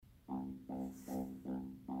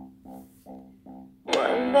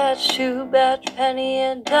One batch, two batch, penny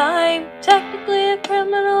and dime. Technically a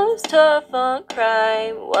criminal who's tough on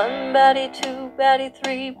crime. One baddie, two baddie,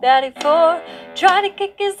 three baddie, four. Try to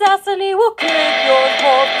kick his ass and he will kick your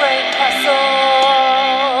poor Frank Castle.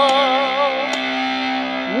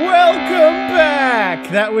 Welcome back!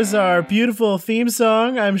 That was our beautiful theme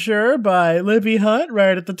song, I'm sure, by Libby Hunt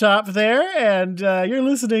right at the top there. And you're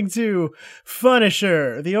listening to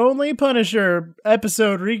Punisher, the only Punisher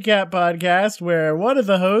episode recap podcast where one of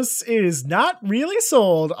the hosts is not really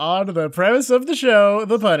sold on the premise of the show,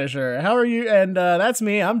 The Punisher. How are you? And that's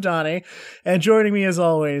me, I'm Donnie. And joining me as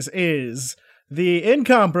always is the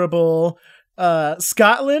incomparable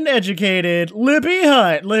Scotland-educated Libby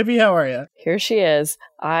Hunt. Libby, how are you? Here she is.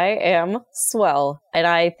 I am swell, and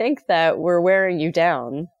I think that we're wearing you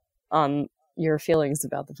down on your feelings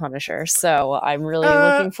about the Punisher, so I'm really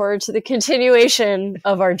looking forward to the continuation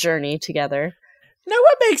of our journey together. Now,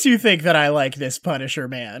 what makes you think that I like this Punisher,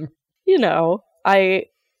 man? You know, I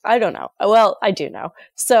don't know. Well, I do know.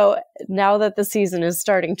 So now that the season is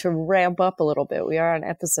starting to ramp up a little bit, we are on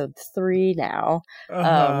episode 3 now.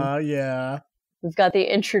 Yeah. We've got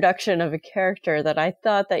the introduction of a character that I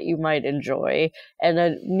thought that you might enjoy and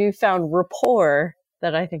a newfound rapport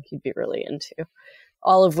that I think you'd be really into.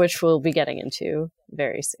 All of which we'll be getting into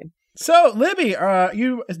very soon. So, Libby,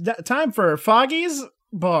 time for Foggy's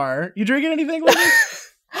Bar. You drinking anything, Libby?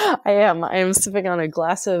 I am sipping on a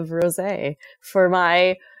glass of rosé for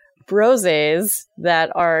my brosés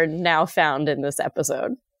that are now found in this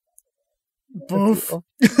episode. Boof.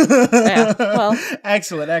 Yeah, well,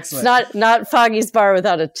 excellent. It's not Foggy's Bar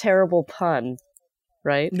without a terrible pun,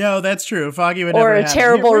 right? No, that's true. Foggy would or never a have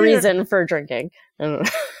terrible reason for drinking. I don't know.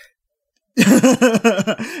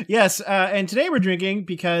 Yes, and today we're drinking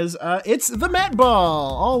because it's the Met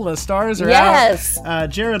Ball. All the stars are yes! out.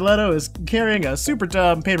 Jared Leto is carrying a super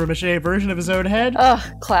dumb papier-mâché version of his own head. Ugh,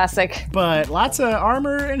 classic. But lots of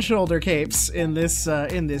armor and shoulder capes in this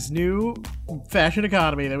new fashion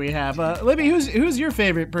economy that we have. Libby, who's your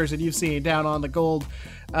favorite person you've seen down on the gold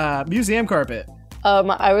museum carpet?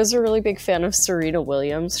 I was a really big fan of Serena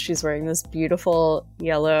Williams. She's wearing this beautiful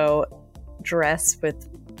yellow dress with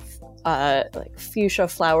like fuchsia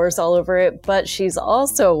flowers all over it, but she's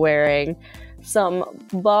also wearing some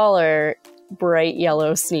baller bright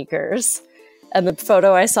yellow sneakers. And the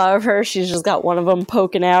photo I saw of her, she's just got one of them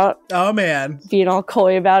poking out. Oh man, being all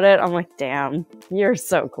coy about it. I'm like, damn, you're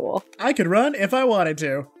so cool. I could run if I wanted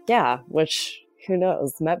to. Yeah, which who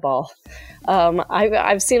knows, Met Ball.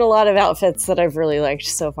 I've seen a lot of outfits that I've really liked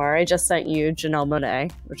so far. I just sent you Janelle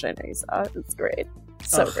Monáe, which I know you saw. It's great,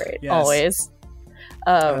 so great, yes. Always.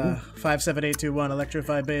 57821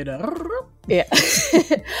 electrified beta. Yeah.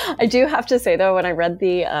 I do have to say though, when I read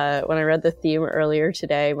the theme earlier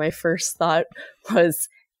today, my first thought was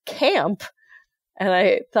camp, and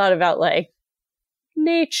I thought about like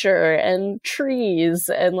nature and trees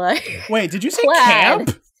and like wait, did you say plaid.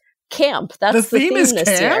 Camp? Camp. That's the theme is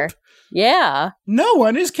this camp? year. Yeah. No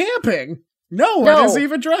one is camping. No one is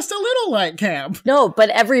even dressed a little like camp. No, but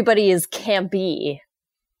everybody is campy.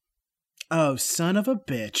 Oh, son of a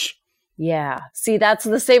bitch. Yeah. See, that's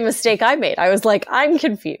the same mistake I made. I was like, I'm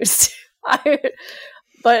confused.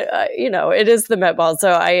 But it is the Met Ball,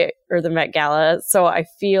 or the Met Gala. So I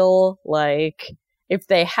feel like if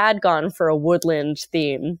they had gone for a woodland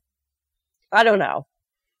theme, I don't know.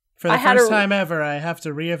 For the first time ever, I have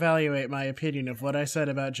to reevaluate my opinion of what I said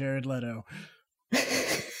about Jared Leto.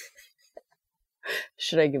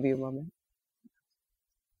 Should I give you a moment?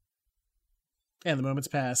 And the moment's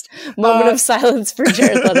passed. Moment of silence for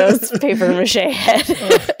Jared Leto's papier-mâché head.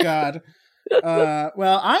 Oh, God.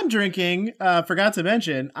 Well, I'm drinking, forgot to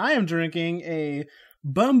mention, I am drinking a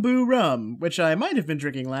Bumbu rum, which I might have been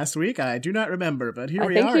drinking last week. I do not remember, but here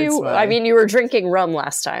we are. You were drinking rum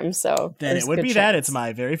last time, so... Then it would be that. It's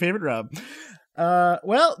my very favorite rum.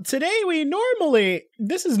 Well, today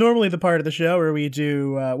this is normally the part of the show where we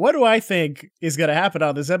do, what do I think is going to happen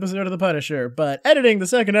on this episode of The Punisher? But editing the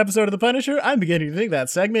second episode of The Punisher, I'm beginning to think that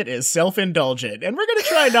segment is self-indulgent. And we're going to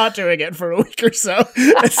try not doing it for a week or so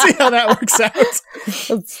and see how that works out.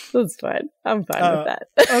 That's fine. I'm fine with that.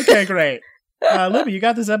 Okay, great. Libby, you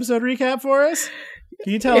got this episode recap for us?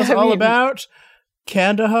 Can you tell us all about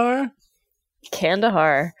Kandahar?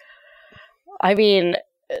 Kandahar. I mean...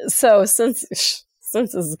 So since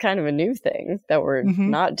this is kind of a new thing that we're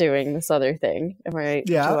not doing this other thing, do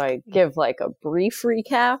I give like a brief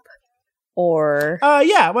recap or?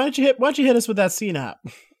 Yeah. Why don't you hit us with that scene up?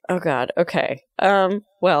 Oh God. Okay.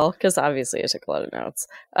 Well, because obviously I took a lot of notes.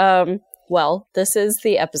 Well, this is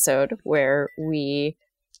the episode where we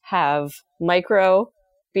have Micro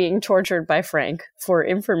being tortured by Frank for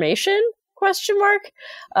information, ? Question mark.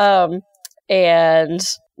 And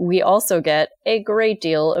we also get a great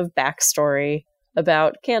deal of backstory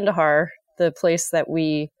about Kandahar, the place that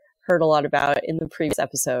we heard a lot about in the previous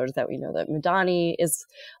episode, that we know that Madani is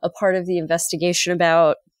a part of the investigation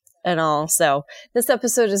about and all. So this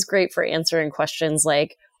episode is great for answering questions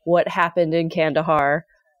like what happened in Kandahar,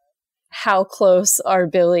 how close are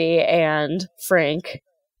Billy and Frank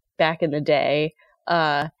back in the day,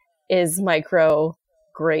 is Micro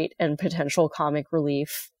great and potential comic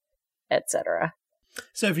relief, etc.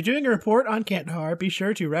 So if you're doing a report on Kandahar, be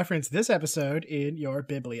sure to reference this episode in your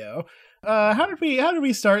biblio. How did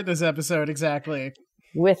we start this episode exactly?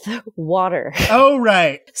 With water. Oh,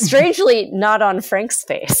 right. Strangely, not on Frank's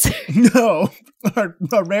face. No,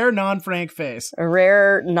 a rare non-Frank face. A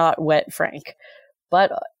rare, not wet Frank.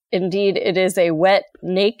 But indeed, it is a wet,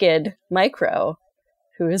 naked Micro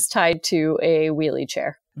who is tied to a wheelie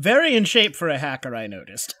chair. Very in shape for a hacker, I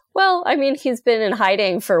noticed. Well, I mean, he's been in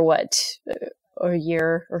hiding for what, a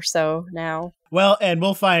year or so now. Well, and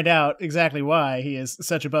we'll find out exactly why he is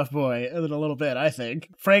such a buff boy in a little bit, I think.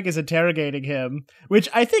 Frank is interrogating him, which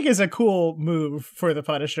I think is a cool move for the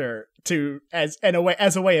Punisher to, as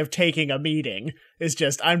a way of taking a meeting, is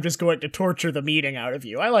just, I'm just going to torture the meeting out of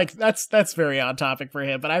you. I like, that's very on topic for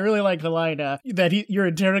him, but I really like the line that you're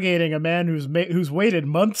interrogating a man who's waited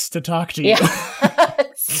months to talk to you. Yeah,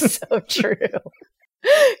 so true.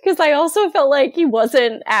 Because I also felt like he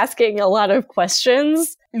wasn't asking a lot of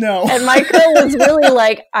questions. No. And Michael was really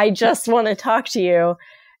like, I just want to talk to you.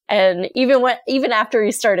 And even after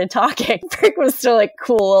he started talking, Frank was still like,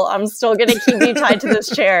 cool, I'm still going to keep you tied to this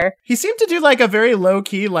chair. He seemed to do like a very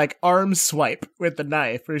low-key like arm swipe with the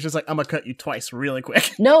knife, where he's just like, I'm going to cut you twice really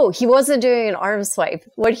quick. No, he wasn't doing an arm swipe.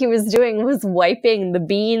 What he was doing was wiping the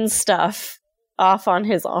bean stuff off on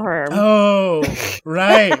his arm. Oh,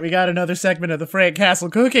 right. We got another segment of the Frank Castle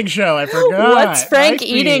cooking show. I forgot. What's Frank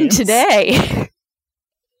eating today?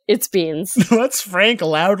 It's beans. What's Frank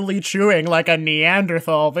loudly chewing like a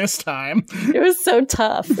Neanderthal this time? It was so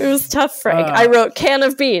tough. It was tough, Frank. I wrote can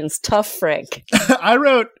of beans, tough Frank. I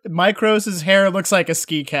wrote Micros' hair looks like a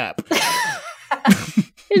ski cap.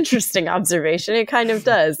 Interesting observation. It kind of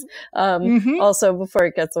does. Also, before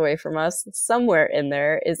it gets away from us, somewhere in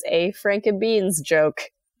there is a Frank and Beans joke.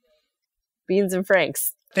 Beans and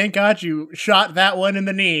Franks. Thank God you shot that one in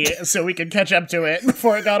the knee so we could catch up to it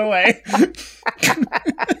before it got away.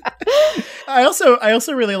 I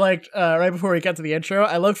also really liked, right before we got to the intro,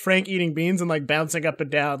 I loved Frank eating beans and like bouncing up and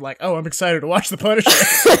down like, oh, I'm excited to watch The Punisher.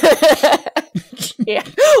 Yeah.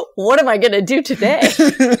 What am I going to do today?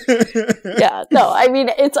 Yeah. No, I mean,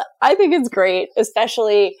 I think it's great,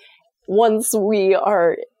 especially once we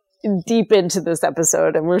are deep into this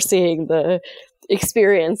episode and we're seeing the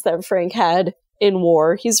experience that Frank had in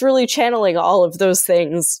war. He's really channeling all of those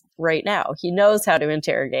things right now. He knows how to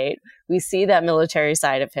interrogate. We see that military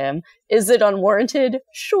side of him. Is it unwarranted?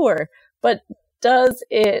 Sure. But does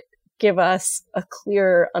it give us a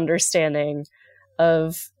clear understanding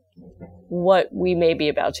of what we may be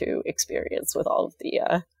about to experience with all of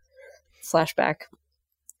the flashback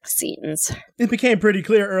scenes? It became pretty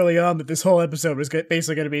clear early on that this whole episode was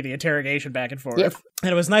basically going to be the interrogation back and forth. Yep.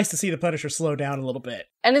 And it was nice to see the Punisher slow down a little bit.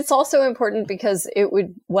 And it's also important because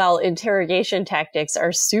while interrogation tactics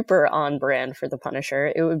are super on brand for the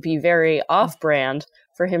Punisher, it would be very off brand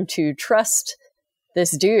for him to trust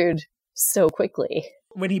this dude so quickly.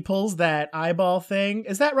 When he pulls that eyeball thing,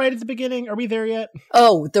 is that right at the beginning? Are we there yet?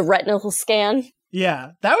 Oh, the retinal scan? Yeah,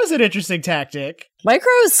 that was an interesting tactic.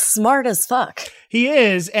 Micro is smart as fuck. He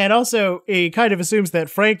is, and also he kind of assumes that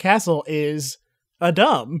Frank Castle is a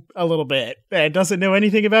dumb a little bit and doesn't know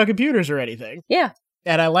anything about computers or anything. Yeah.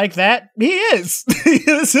 And I like that. He is.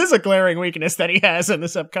 This is a glaring weakness that he has in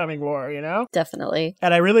this upcoming war, you know? Definitely.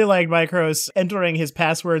 And I really like Micros entering his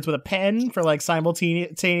passwords with a pen for like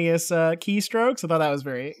simultaneous keystrokes. I thought that was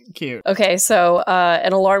very cute. Okay, so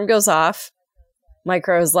an alarm goes off.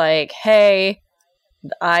 Micro's like, hey,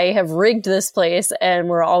 I have rigged this place and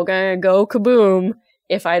we're all gonna go kaboom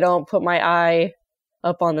if I don't put my eye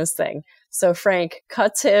up on this thing. So Frank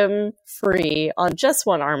cuts him free on just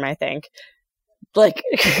one arm, I think. Like,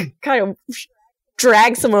 kind of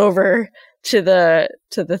drags him over to the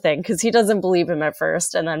thing because he doesn't believe him at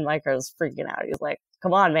first, and then Micro's freaking out. He's like,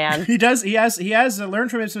 "Come on, man!" He has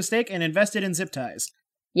learned from his mistake and invested in zip ties.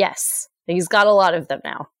 Yes, he's got a lot of them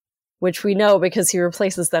now, which we know because he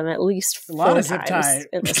replaces them at least 4 a lot of times zip tie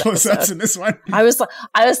in this close-ups episode. in this one. I was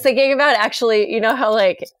thinking about actually, you know how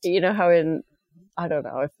in, I don't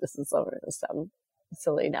know if this is going to sound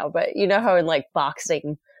silly now, but you know how in like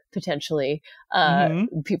boxing potentially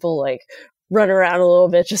people like run around a little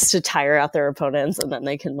bit just to tire out their opponents, and then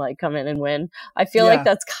they can like come in and win. I feel like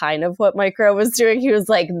that's kind of what Micro was doing. He was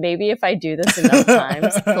like, maybe if I do this enough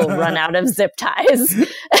times, he'll run out of zip ties,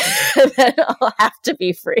 and then I'll have to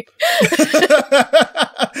be free.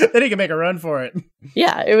 Then he can make a run for it.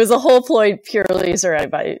 Yeah, it was a whole ploy purely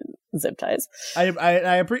surrounded by zip ties.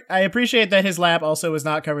 I appreciate that his lap also was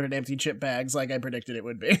not covered in empty chip bags like I predicted it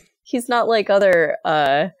would be. He's not like other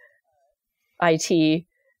IT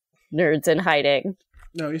nerds in hiding.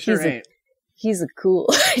 No, he sure ain't. He's a cool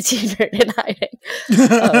IT nerd in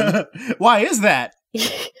hiding. Why is that?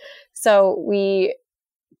 So we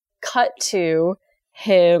cut to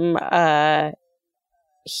him.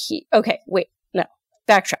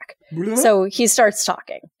 Backtrack. So he starts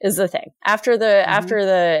talking is the thing after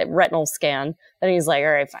the retinal scan. Then he's like,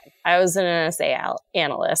 all right, fine. I was an NSA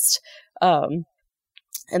analyst. And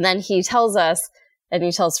then he tells us, and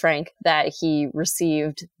he tells Frank that he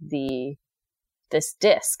received this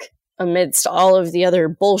disc amidst all of the other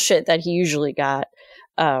bullshit that he usually got,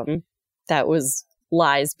 that was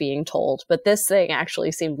lies being told. But this thing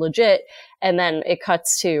actually seemed legit. And then it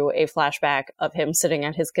cuts to a flashback of him sitting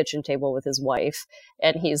at his kitchen table with his wife.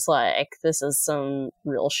 And he's like, this is some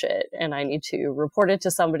real shit, and I need to report it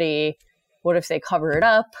to somebody. What if they cover it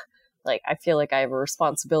up? Like, I feel like I have a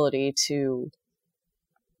responsibility to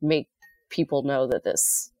make people know that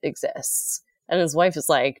this exists. And his wife is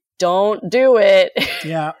like, don't do it.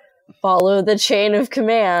 Yeah. Follow the chain of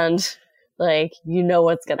command. Like, you know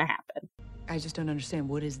what's going to happen. I just don't understand.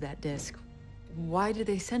 What is that disc? Why did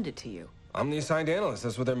they send it to you? I'm the assigned analyst.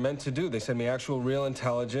 That's what they're meant to do. They send me actual real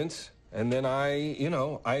intelligence, and then I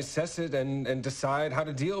assess it and decide how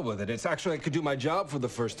to deal with it. It's actually, I could do my job for the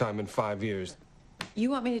first time in 5 years. You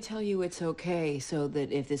want me to tell you it's okay so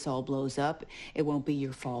that if this all blows up, it won't be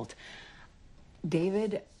your fault.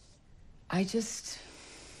 David, I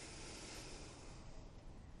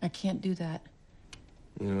can't do that.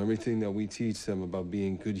 You know, everything that we teach them about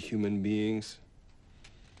being good human beings,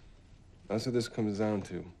 that's what this comes down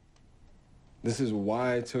to. This is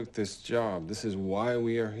why I took this job. This is why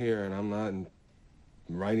we are here, and I'm not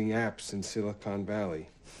writing apps in Silicon Valley.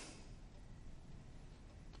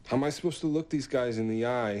 How am I supposed to look these guys in the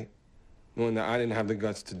eye knowing that I didn't have the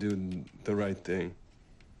guts to do the right thing?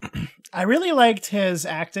 I really liked his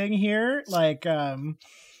acting here. Like, I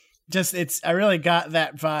really got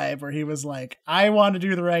that vibe where he was like, I want to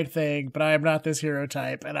do the right thing, but I am not this hero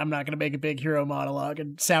type, and I'm not going to make a big hero monologue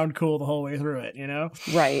and sound cool the whole way through it, you know?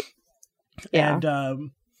 Right. Yeah.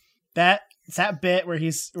 And that bit where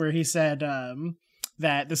he said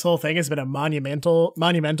that this whole thing has been a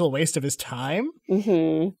monumental waste of his time.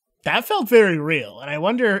 Mm-hmm. That felt very real. And I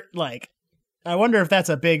wonder if that's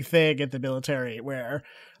a big thing in the military, where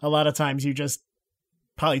a lot of times you just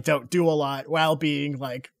probably don't do a lot while being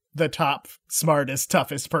like the top, smartest,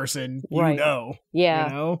 toughest person right. Yeah.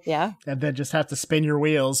 You know? Yeah. And then just have to spin your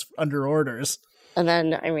wheels under orders. And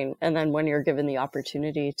then when you're given the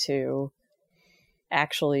opportunity to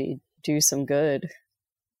actually do some good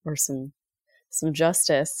or some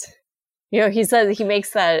justice, you know, he says he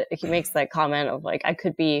makes that comment of like, I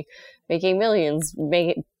could be making millions,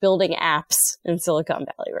 building apps in Silicon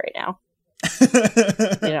Valley right now.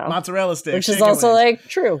 You know, mozzarella sticks, which is also like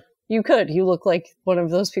true. You look like one of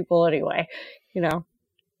those people anyway, you know?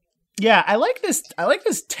 Yeah. I like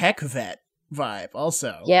this tech vet vibe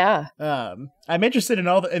also. Yeah. I'm interested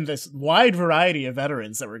in this wide variety of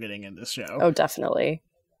veterans that we're getting in this show. Oh, definitely.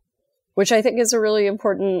 Which I think is a really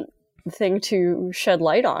important thing to shed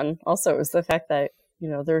light on also, is the fact that, you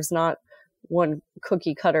know, there's not one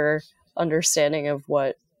cookie cutter understanding of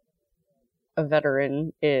what a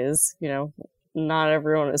veteran is. You know, not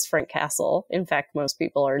everyone is Frank Castle. In fact, most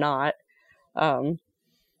people are not.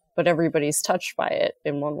 But everybody's touched by it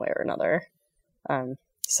in one way or another.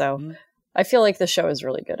 So I feel like the show is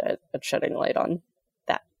really good at shedding light on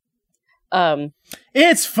that.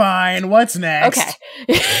 It's fine. What's next?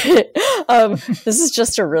 Okay. This is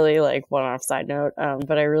just a really like one-off side note,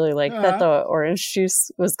 but I really like that the orange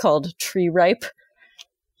juice was called Tree Ripe.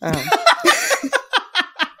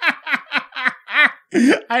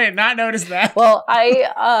 I did not notice that. Well,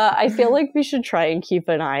 I feel like we should try and keep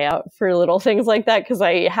an eye out for little things like that, because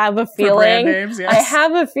I have a feeling brand names, yes. I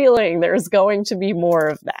have a feeling there's going to be more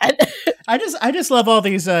of that. I just love all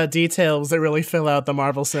these details that really fill out the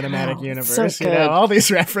Marvel Cinematic Universe. So you know, all these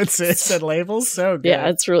references and labels, so good. Yeah,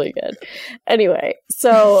 it's really good. Anyway,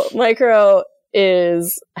 so Micro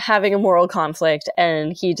is having a moral conflict,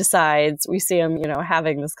 and he decides, we see him, you know,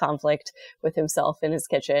 having this conflict with himself in his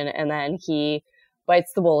kitchen, and then he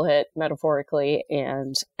bites the bullet, metaphorically,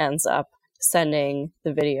 and ends up sending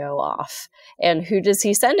the video off. And who does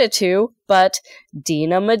he send it to but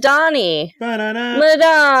Dina Madani?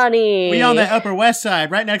 Madani! We on the Upper West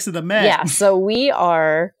Side, right next to the Met. Yeah, so we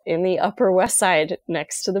are in the Upper West Side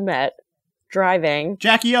next to the Met, driving.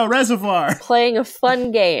 Jackie O Reservoir. Playing a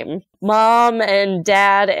fun game. Mom and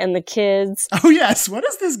dad and the kids. Oh, yes. What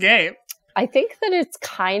is this game? I think that it's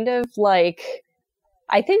kind of like...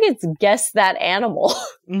 I think it's Guess That Animal.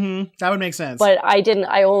 Mm-hmm. That would make sense. But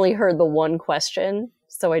I only heard the one question,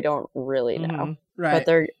 so I don't really know. Mm-hmm. Right.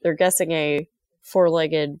 But they're guessing a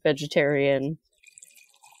four-legged vegetarian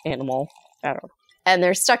animal. I don't know. And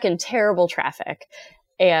they're stuck in terrible traffic.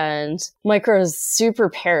 And Micro's super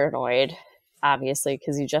paranoid, obviously,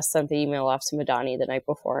 because he just sent the email off to Madani the night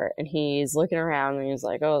before. And he's looking around and he's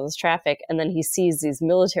like, oh, there's traffic. And then he sees these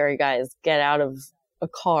military guys get out of a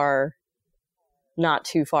car not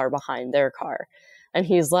too far behind their car. And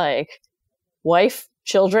he's like, wife,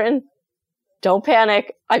 children, don't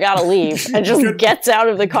panic. I gotta leave. And just gets out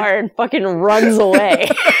of the car and fucking runs away.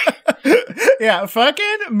 Yeah,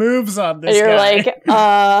 fucking moves on this and you're guy.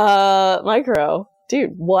 like, Micro,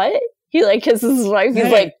 dude, what? He like kisses his wife.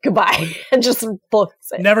 He's like, goodbye. And just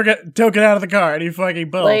books it. Don't get out of the car. And he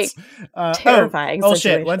fucking bolts. Like, terrifying Oh,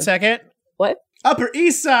 situation. shit. 1 second. What? Upper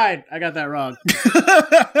East Side. I got that wrong.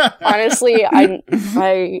 Honestly, I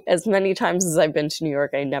as many times as I've been to New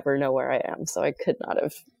York, I never know where I am, so I could not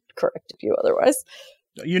have corrected you otherwise.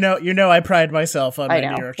 You know, I pride myself on my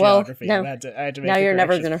New York geography. No, I had to make now you're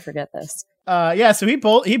never correction. going to forget this. Yeah, so he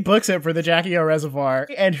books it for the Jackie O Reservoir.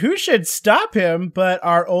 And who should stop him but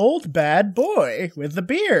our old bad boy with the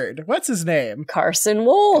beard? What's his name? Carson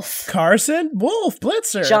Wolf. Carson Wolf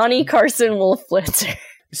Blitzer. Johnny Carson Wolf Blitzer.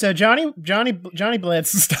 So Johnny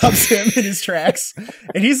Blitz stops him in his tracks,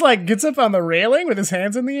 and he's like, gets up on the railing with his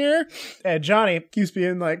hands in the air, and Johnny keeps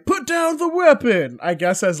being like, put down the weapon, I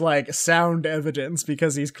guess as like sound evidence,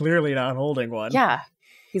 because he's clearly not holding one. Yeah.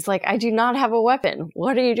 He's like, I do not have a weapon.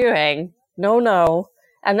 What are you doing? No.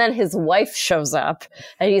 And then his wife shows up,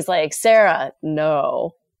 and he's like, Sarah,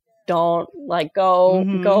 no, don't, like, go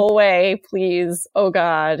away, please. Oh,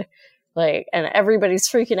 God. Like, and everybody's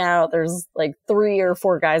freaking out. There's like 3 or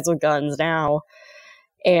 4 guys with guns now.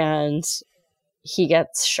 And he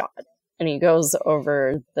gets shot. And he goes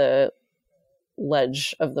over the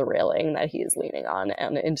ledge of the railing that he is leaning on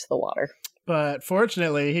and into the water. But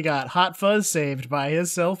fortunately, he got Hot Fuzz saved by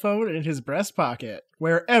his cell phone in his breast pocket,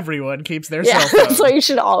 where everyone keeps their cell phone. That's why you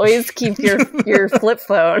should always keep your flip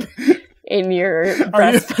phone in your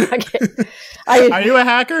breast pocket. Are you a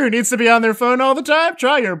hacker who needs to be on their phone all the time?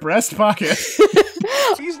 Try your breast pocket.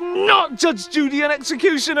 He's not Judge Judy, an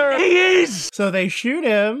executioner. He is. So they shoot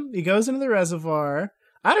him. He goes into the reservoir.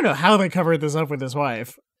 I don't know how they covered this up with his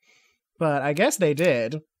wife, but I guess they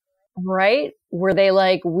did. Right? Were they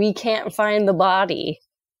like, we can't find the body?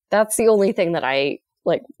 That's the only thing that I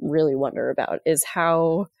like really wonder about is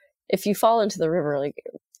how, if you fall into the river like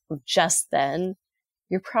just then,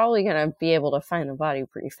 you're probably going to be able to find the body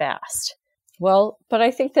pretty fast. Well, but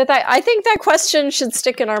I think that question should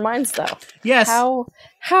stick in our minds, though. Yes.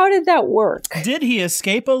 How did that work? Did he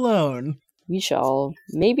escape alone? We shall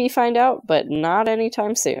maybe find out, but not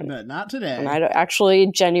anytime soon. But not today. And I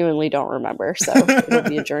genuinely don't remember, so it'll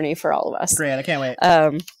be a journey for all of us. Great, I can't wait.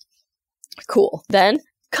 Cool. Then,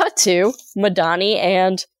 cut to Madani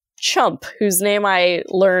and Chump, whose name I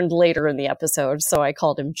learned later in the episode, so I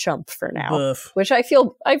called him Chump for now. Boof. Which I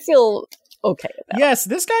feel okay about. Yes,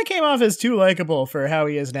 this guy came off as too likable for how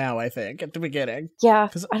he is now, I think, at the beginning. Yeah,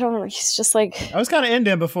 I don't know. He's just like... I was kind of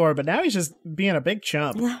into him before, but now he's just being a big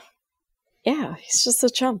chump. Yeah, he's just a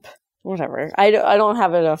chump. Whatever. I don't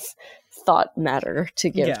have enough thought matter to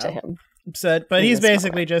give to him. But he's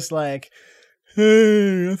basically just like,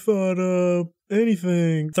 hey, I thought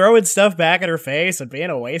anything. Throwing stuff back at her face and being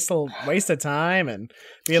a waste of time. And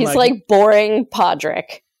being he's like boring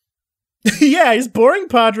Podrick. Yeah, he's boring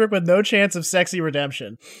Podrick with no chance of sexy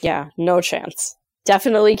redemption. Yeah, no chance.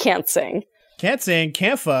 Definitely can't sing. Can't sing,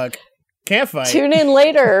 can't fuck, can't fight. Tune in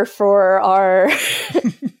later for our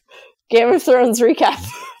Game of Thrones recap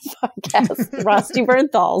podcast, Rusty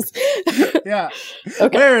Bernthal's. Yeah.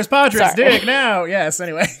 Okay. Where is Podrick's dick now? Yes,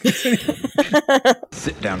 anyway.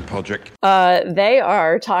 Sit down, Podrick. They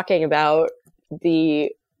are talking about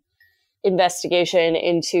the investigation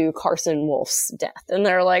into Carson Wolf's death. And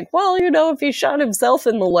they're like, well, if he shot himself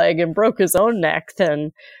in the leg and broke his own neck,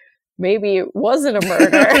 then maybe it wasn't a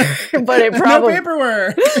murder, but it probably No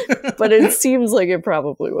paperwork. but it seems like it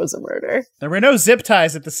probably was a murder. There were no zip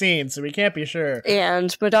ties at the scene, so we can't be sure. And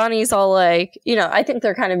Madani's all like, I think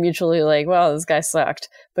they're kind of mutually like, well, this guy sucked.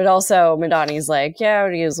 But also Madani's like, yeah,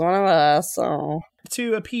 but he was one of us, so.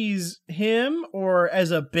 To appease him, or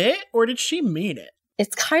as a bit, or did she mean it?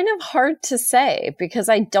 It's kind of hard to say, because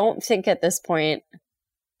I don't think at this point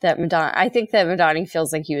that I think that Madani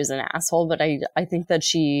feels like he was an asshole, but I think that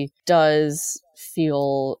she does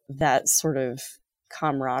feel that sort of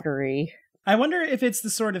camaraderie. I wonder if it's the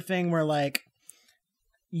sort of thing where, like,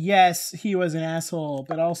 yes, he was an asshole,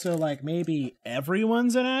 but also, like, maybe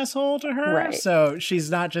everyone's an asshole to her. Right. So she's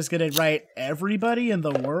not just going to write everybody in the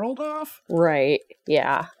world off. Right.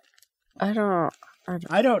 Yeah. I don't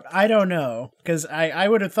know, because I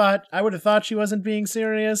would have thought she wasn't being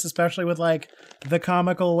serious, especially with like the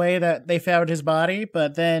comical way that they found his body.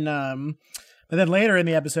 But then later in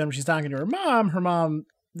the episode, when she's talking to her mom,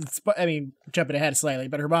 I mean, jumping ahead slightly,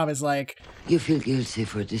 but her mom is like, "You feel guilty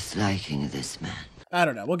for disliking this man." I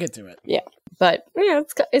don't know. We'll get to it. Yeah, but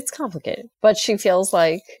it's complicated. But she feels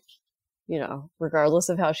like, regardless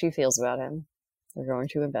of how she feels about him, they're going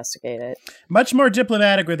to investigate it. Much more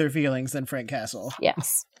diplomatic with her feelings than Frank Castle.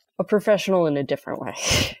 Yes. A professional in a different way.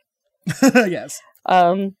 Yes.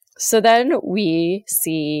 So then we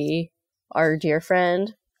see our dear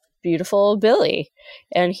friend, beautiful Billy,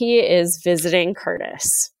 and he is visiting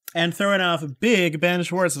Curtis. And throwing off big Ben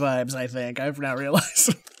Schwartz vibes, I think. I've now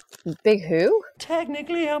realized. Big who?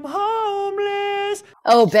 Technically, I'm homeless.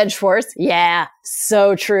 Oh, Ben Schwartz? Yeah,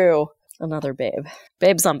 so true. Another babe.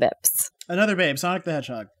 Babes on Bips. Another babe, Sonic the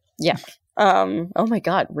Hedgehog. Yeah. Oh my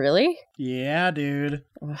god, really? Yeah, dude.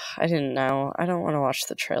 Ugh, I didn't know. I don't want to watch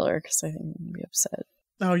the trailer because I think I'm gonna be upset.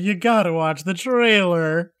 Oh, you gotta watch the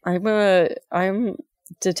trailer. I'm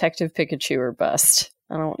Detective Pikachu or bust.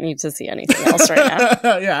 I don't need to see anything else right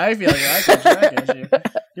now. Yeah, I feel you. I get you.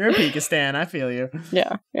 You're a Pika stan. I feel you.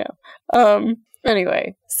 Yeah.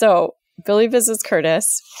 Anyway, so Billy visits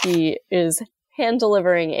Curtis. He is hand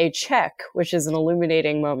delivering a check, which is an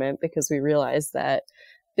illuminating moment because we realize that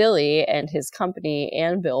Billy and his company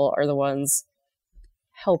and Bill are the ones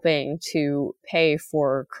helping to pay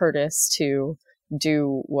for Curtis to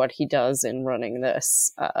do what he does in running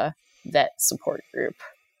this vet support group.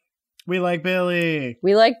 We like Billy.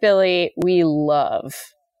 We like Billy. We love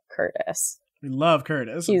Curtis. We love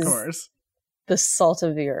Curtis, He's of course. The salt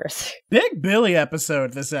of the earth. Big Billy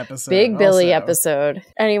episode this episode. Big Billy also. episode.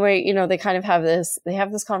 Anyway, they kind of have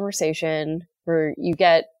this conversation where you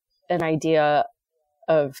get an idea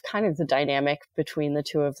of kind of the dynamic between the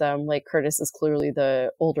two of them. Like, Curtis is clearly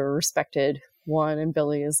the older, respected one, and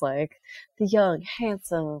Billy is like the young,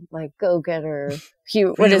 handsome, like go-getter.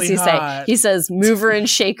 What Really does he hot. say? He says, mover and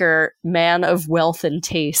shaker, man of wealth and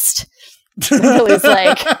taste. Billy's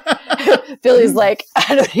like,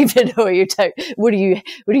 I don't even know what you're talking. What do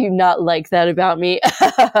you not like that about me?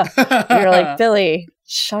 You're like, Billy,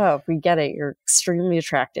 shut up. We get it. You're extremely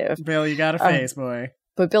attractive. Bill, you got a face, boy.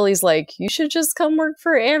 But Billy's like, you should just come work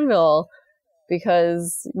for Anvil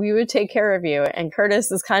because we would take care of you. And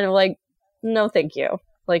Curtis is kind of like, no, thank you.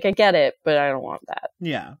 Like, I get it, but I don't want that.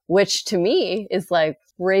 Yeah. Which to me is like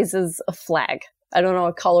raises a flag. I don't know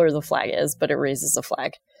what color the flag is, but it raises a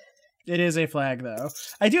flag. It is a flag, though.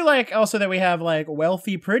 I do like also that we have like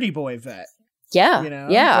wealthy pretty boy vet. Yeah.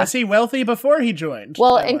 Yeah. Was he wealthy before he joined?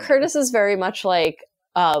 Well, and Curtis is very much like,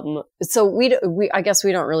 so we I guess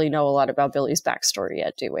we don't really know a lot about Billy's backstory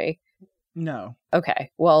yet, do we? No. Okay.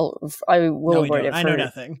 Well, I will avoid it. I know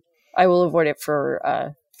nothing. I will avoid it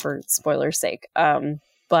for spoilers' sake.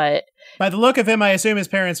 But by the look of him, I assume his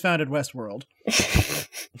parents founded Westworld.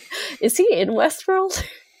 Is he in Westworld?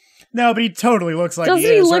 No, but he totally looks like doesn't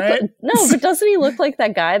he is, look right? No, but doesn't he look like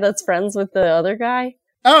that guy that's friends with the other guy?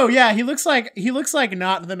 Oh yeah, he looks like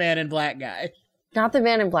not the Man in Black guy. Not the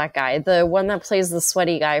Man in Black guy, the one that plays the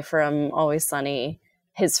sweaty guy from Always Sunny,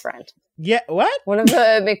 his friend. Yeah, what? One of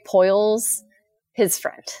the McPoyles, his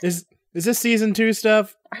friend. Is this season 2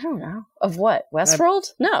 stuff? I don't know. Of what?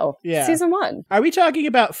 Westworld? No. Yeah. Season 1. Are we talking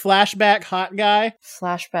about Flashback Hot Guy?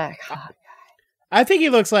 Flashback Hot Guy. I think he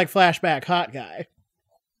looks like Flashback Hot Guy.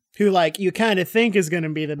 Who, like, you kind of think is going to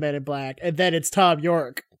be the Men in Black, and then it's Tom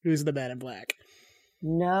York who's the Man in Black.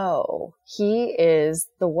 No, he is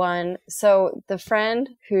the one. So the friend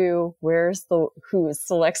who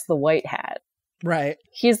selects the white hat. Right.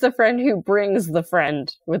 He's the friend who brings the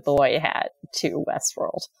friend with the white hat to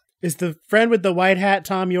Westworld. Is the friend with the white hat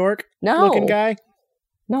Tom York No. looking guy?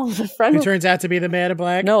 No, the friend who turns out to be the Man in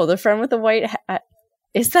Black? No, the friend with the white hat.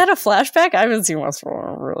 Is that a flashback? I haven't seen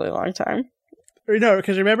Westworld in a really long time. Or no,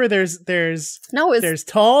 because remember, there's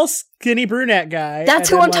tall, skinny brunette guy. That's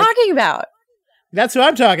who I'm talking about. That's who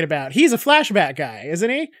I'm talking about. He's a flashback guy, isn't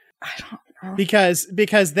he? I don't know.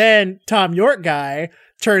 Because then Tom York guy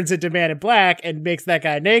turns into Man in Black and makes that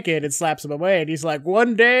guy naked and slaps him away. And he's like,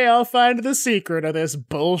 one day I'll find the secret of this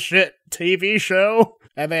bullshit TV show.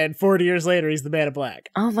 And then 40 years later, he's the Man in Black.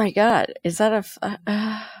 Oh my God. Is that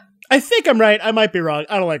I think I'm right. I might be wrong.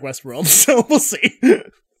 I don't like Westworld, so we'll see.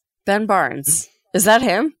 Ben Barnes. Is that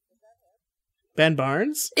him? Ben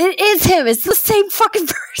Barnes? It is him. It's the same fucking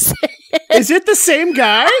person. Is it the same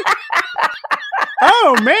guy?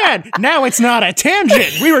 Oh man, now it's not a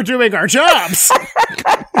tangent. We were doing our jobs.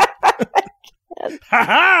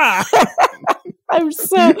 Ha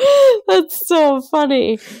That's so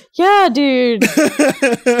funny. Yeah, dude.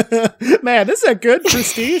 Man, this is a good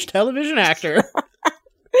prestige television actor.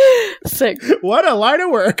 Sick. What a line of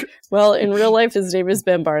work. Well, in real life, his name is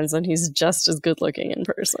Ben Barnes, and he's just as good looking in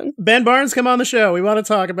person. Ben Barnes, come on the show. We want to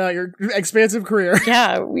talk about your expansive career.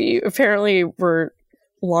 Yeah, we apparently were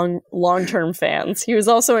long-term fans. He was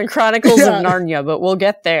also in Chronicles of Narnia, but we'll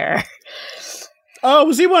get there. Oh,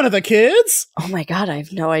 was he one of the kids? Oh my God, I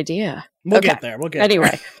have no idea. We'll get there.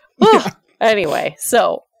 Anyway. Anyway,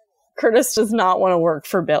 so Curtis does not want to work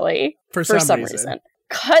for Billy for some reason.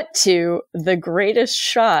 Cut to the greatest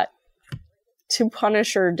shot to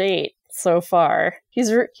Punisher date so far.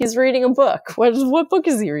 He's reading a book. What book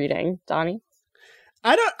is he reading, Donnie?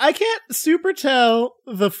 I can't super tell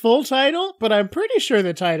the full title, but I'm pretty sure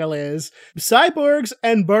the title is Cyborgs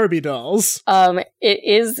and Barbie Dolls. It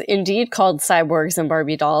is indeed called Cyborgs and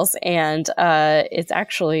Barbie Dolls, and it's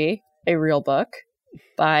actually a real book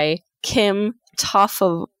by Kim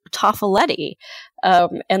Toffeletti.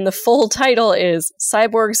 And the full title is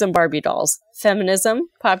Cyborgs and Barbie Dolls, Feminism,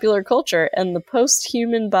 Popular Culture, and the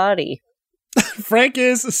Post-Human Body. Frank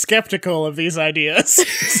is skeptical of these ideas.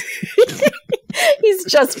 He's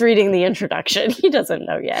just reading the introduction. He doesn't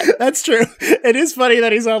know yet. That's true. It is funny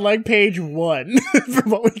that he's on like page 1 from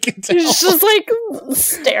what we can tell. He's just like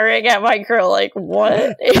staring at my girl like,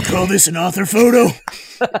 what? Call this an author photo?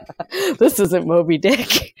 This isn't Moby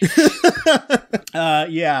Dick.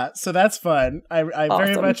 Yeah, so that's fun. I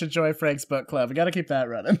very much enjoy Frank's book club. We got to keep that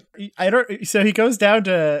running. So he goes down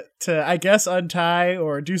to I guess untie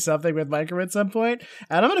or do something with Micro at some point.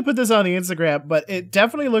 And I'm going to put this on the Instagram, but it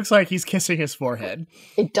definitely looks like he's kissing his forehead.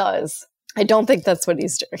 It does. I don't think that's what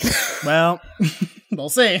he's doing. Well, we'll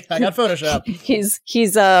see. I got Photoshop. He's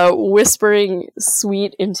whispering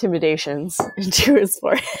sweet intimidations into his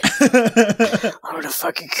forehead. I'm gonna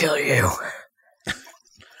fucking kill you.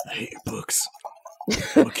 I hate your books.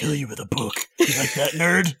 I'm gonna kill you with a book. You like that,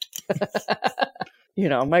 nerd? You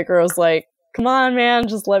know, my girl's like, come on, man,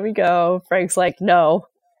 just let me go. Frank's like, no.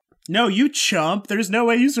 No, you chump. There's no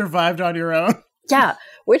way you survived on your own. Yeah,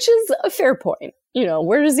 which is a fair point. You know,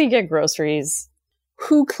 where does he get groceries?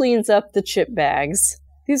 Who cleans up the chip bags?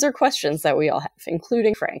 These are questions that we all have,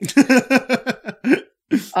 including Frank.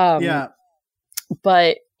 Yeah.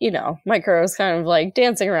 But, you know, Micro is kind of like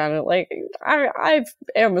dancing around it like, I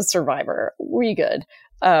am a survivor. We good.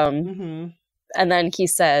 And then he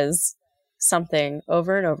says something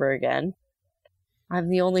over and over again. I'm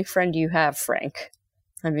the only friend you have, Frank.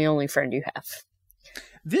 I'm the only friend you have.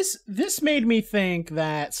 This made me think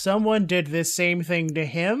that someone did this same thing to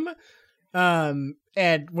him,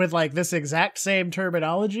 and with like this exact same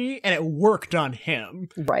terminology, and it worked on him.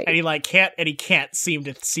 Right. And he can't seem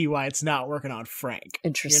to see why it's not working on Frank.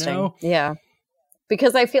 Interesting. You know? Yeah.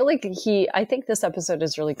 Because I feel like I think this episode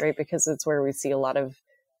is really great because it's where we see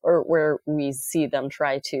where we see them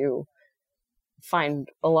try to find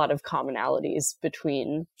a lot of commonalities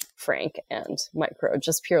between Frank and Micro,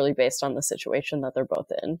 just purely based on the situation that they're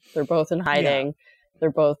both in. They're both in hiding. Yeah.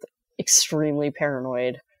 They're both extremely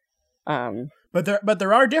paranoid. But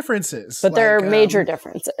there are differences. But there are major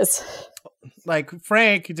differences. Like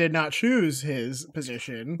Frank did not choose his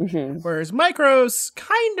position, whereas Micro's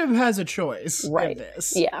kind of has a choice in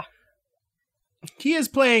this. Yeah. He is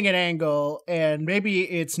playing an angle, and maybe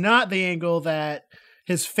it's not the angle that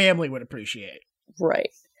his family would appreciate. Right.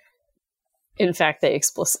 In fact, they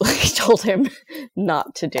explicitly told him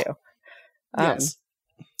not to do. Yes.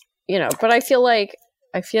 You know, but I feel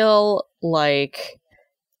like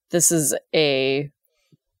this is a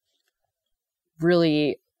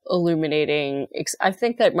really illuminating. I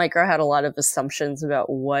think that Micro had a lot of assumptions about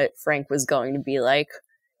what Frank was going to be like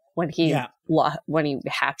when he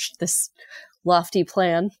hatched this lofty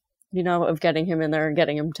plan, you know, of getting him in there and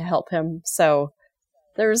getting him to help him. So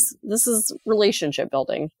this is relationship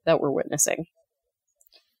building that we're witnessing.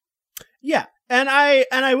 Yeah. And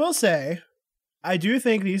I will say I do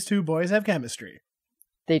think these two boys have chemistry.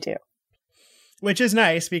 They do. Which is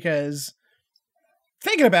nice because,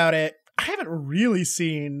 thinking about it, I haven't really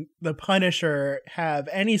seen the Punisher have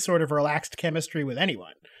any sort of relaxed chemistry with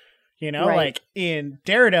anyone. You know, Right. like in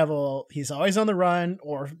Daredevil, he's always on the run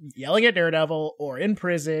or yelling at Daredevil or in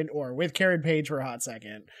prison or with Karen Page for a hot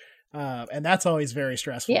second. And that's always very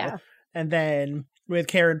stressful. Yeah. And then with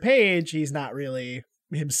Karen Page, he's not really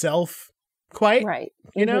himself quite, Right.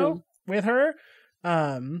 you know, with her.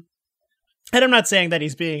 And I'm not saying that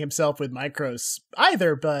he's being himself with Micros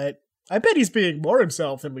either, but I bet he's being more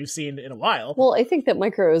himself than we've seen in a while. Well, I think that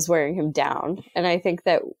Micro is wearing him down, and I think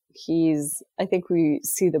that I think we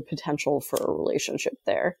see the potential for a relationship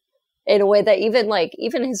there in a way that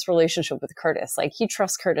even his relationship with Curtis, like he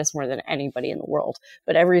trusts Curtis more than anybody in the world.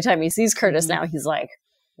 But every time he sees Curtis now, he's like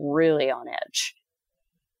really on edge.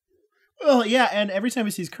 Well, yeah. And every time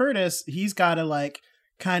he sees Curtis, he's got to like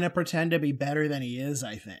kind of pretend to be better than he is,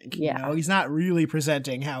 I think. Yeah. You know, he's not really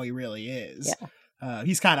presenting how he really is. Yeah.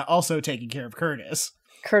 He's kind of also taking care of Curtis.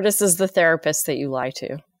 Curtis is the therapist that you lie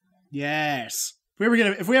to. Yes.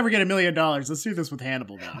 If we ever get $1 million, let's do this with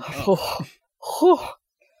Hannibal now. Oh.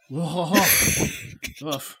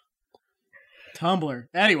 Oof. Tumblr.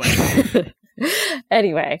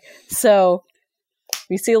 Anyway, so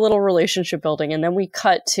we see a little relationship building, and then we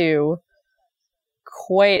cut to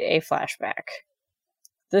quite a flashback.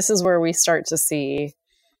 This is where we start to see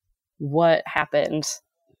what happened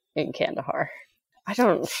in Kandahar.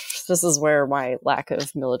 This is where my lack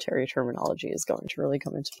of military terminology is going to really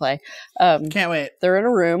come into play. Can't wait. They're in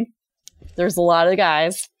a room. There's a lot of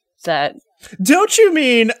guys that... Don't you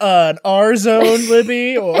mean an R zone,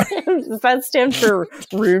 Libby? Or Does that stand for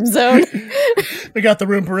room zone? We got the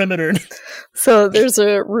room perimetered. So there's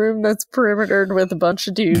a room that's perimetered with a bunch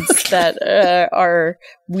of dudes that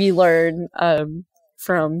we learn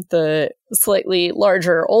from the slightly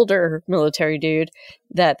larger, older military dude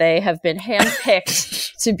that they have been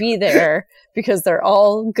handpicked to be there because they're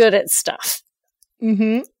all good at stuff.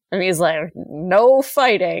 Mm-hmm. And he's like, no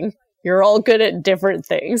fighting. You're all good at different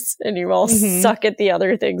things, and you all suck at the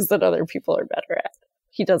other things that other people are better at.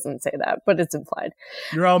 He doesn't say that, but it's implied.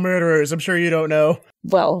 You're all murderers. I'm sure you don't know.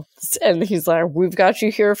 Well, and he's like, we've got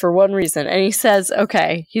you here for one reason. And he says,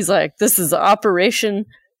 okay, he's like, this is Operation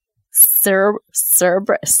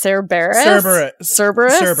Cerberus.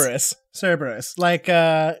 Like,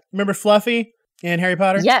 remember Fluffy in Harry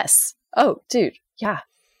Potter? Yes. Oh, dude. Yeah,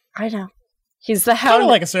 I know. He's the Kind hound. of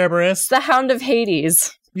like a Cerberus. The Hound of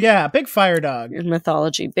Hades Yeah, big fire dog. in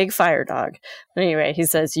mythology. Big fire dog. Anyway, he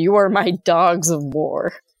says, you are my dogs of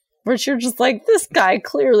war. Which you're just like, this guy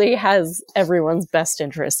clearly has everyone's best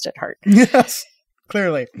interest at heart. Yes,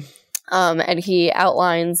 clearly. And he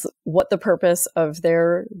outlines what the purpose of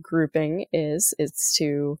their grouping is. It's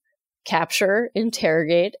to capture,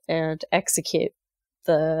 interrogate, and execute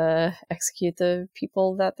the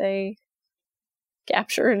people that they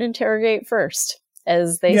capture and interrogate first,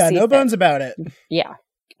 as they see no fit. bones about it. Yeah.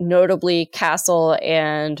 Notably, Castle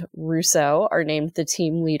and Russo are named the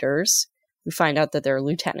team leaders. We find out that they're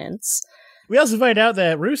lieutenants. We also find out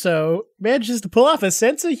that Russo manages to pull off a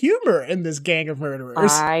sense of humor in this gang of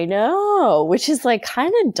murderers. I know, which is like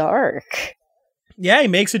kind of dark. Yeah, he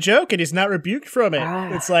makes a joke and he's not rebuked from it.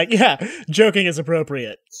 It's like, yeah, joking is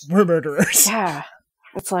appropriate. We're murderers. Yeah.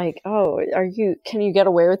 It's like, oh, can you get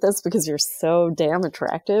away with this because you're so damn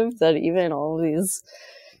attractive that even all of these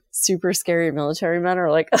super scary military men are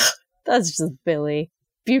like, ugh, that's just Billy.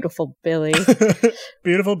 Beautiful Billy.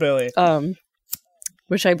 Beautiful Billy.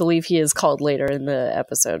 Which I believe he is called later in the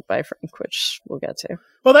episode by Frank, which we'll get to.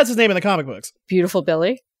 Well, that's his name in the comic books. Beautiful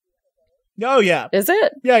Billy? Oh, yeah. Is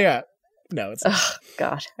it? Yeah. No, it's not. Oh,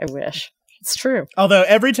 God, I wish. It's true. Although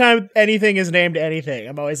every time anything is named anything,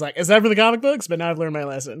 I'm always like, is that for the comic books? But now I've learned my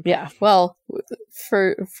lesson. Yeah, well,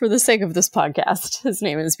 for the sake of this podcast, his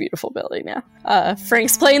name is Beautiful Billy now.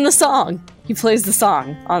 Frank's playing the song. He plays the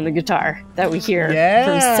song on the guitar that we hear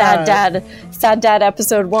from Sad Dad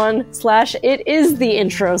episode 1 / it is the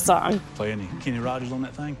intro song. Play any Kenny Rogers on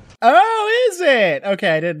that thing? Oh, is it? Okay,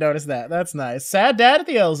 I didn't notice that. That's nice. Sad Dad at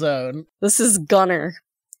the L Zone. This is Gunner,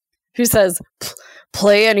 who says,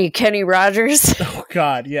 play any Kenny Rogers? Oh,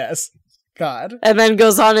 God, yes. God. And then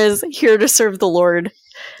goes on his here to serve the Lord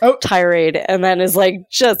tirade, and then is like,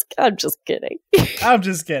 I'm just kidding. I'm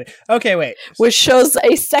just kidding. Okay, wait. Which shows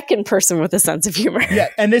a second person with a sense of humor. Yeah,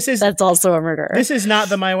 and that's also a murderer. This is not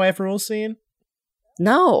the My Wife Rules scene?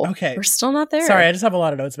 No. Okay. We're still not there. Sorry, I just have a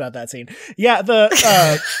lot of notes about that scene. Yeah, the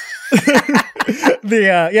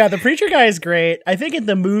preacher guy is great. I think in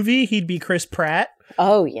the movie he'd be Chris Pratt.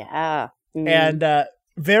 Oh, yeah. And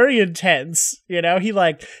very intense. You know,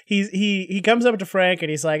 he comes up to Frank and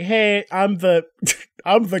he's like, "Hey, I'm the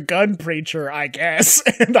gun preacher, I guess,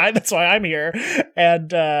 and that's why I'm here."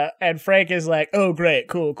 And Frank is like, "Oh, great,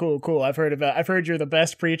 cool. I've heard you're the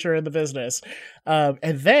best preacher in the business." And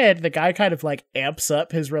then the guy kind of like amps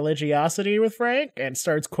up his religiosity with Frank and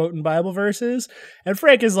starts quoting Bible verses, and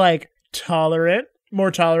Frank is like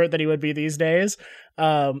more tolerant than he would be these days.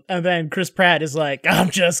 And then Chris Pratt is like, "I'm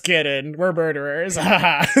just kidding. We're murderers."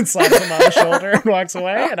 And slaps him on the shoulder and walks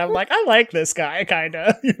away. And I'm like, I like this guy, kind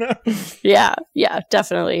of, you know? Yeah,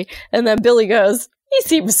 definitely. And then Billy goes, "He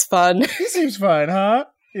seems fun." He seems fun, huh?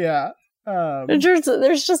 Yeah.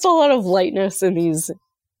 There's just a lot of lightness in these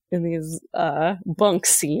bunk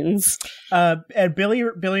scenes. And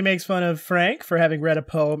Billy makes fun of Frank for having read a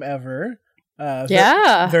poem ever.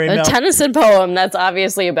 Very a Tennyson poem that's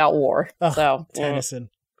obviously about war. Oh, so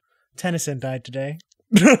Tennyson died today.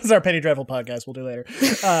 This is our Penny Dreadful podcast we'll do later.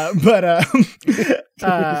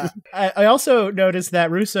 I also noticed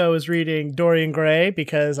that Russo was reading Dorian Gray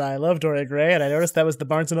because I love Dorian Gray, and I noticed that was the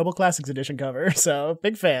Barnes & Noble Classics edition cover. So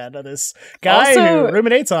big fan of this guy who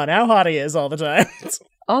ruminates on how hot he is all the time.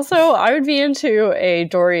 Also, I would be into a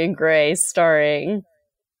Dorian Gray starring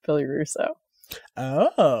Billy Russo.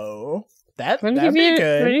 Oh. That'd be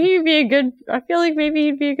good. Would he be a good? I feel like maybe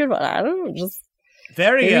he'd be a good one. I don't know. Just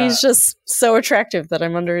very. He's just so attractive that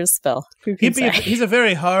I'm under his spell. He's a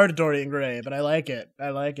very hard Dorian Gray, but I like it.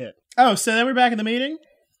 Oh, so then we're back in the meeting?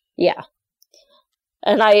 Yeah.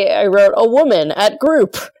 And I wrote a woman at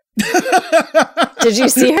group. Did you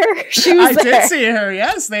see her? She was there. I did see her,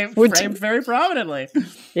 yes. They framed very prominently.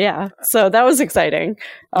 Yeah, so that was exciting.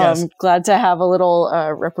 Yes. Glad to have a little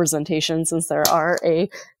representation since there are a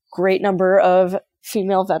great number of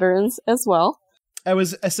female veterans as well.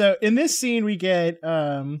 So in this scene we get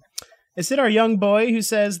is it our young boy who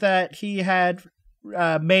says that he had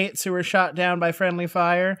mates who were shot down by friendly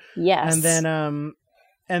fire? Yes. And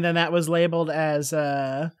then that was labeled as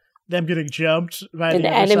them getting jumped by an the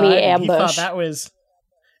other enemy side. ambush. He thought that was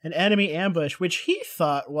an enemy ambush, which he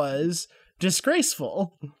thought was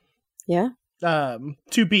disgraceful. Yeah.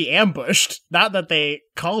 To be ambushed. Not that they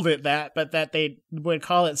called it that, but that they would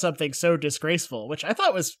call it something so disgraceful, which I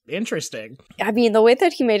thought was interesting. I mean, the way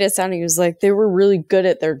that he made it sound, he was like, they were really good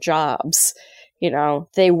at their jobs. You know,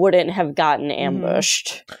 they wouldn't have gotten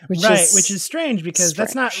ambushed. Which is strange because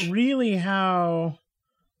that's not really how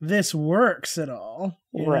this works at all.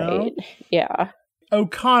 You know? Yeah.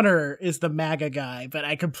 O'Connor is the MAGA guy, but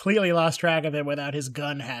I completely lost track of him without his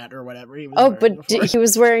gun hat or whatever he was wearing before. He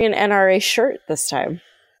was wearing an NRA shirt this time.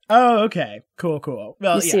 Oh, okay. Cool.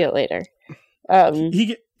 Well, you see it later.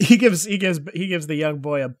 He gives the young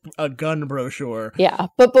boy a gun brochure. Yeah,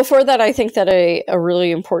 but before that, I think that a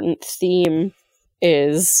really important theme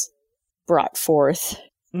is brought forth.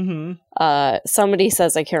 Mm-hmm. Somebody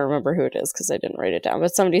says, I can't remember who it is because I didn't write it down,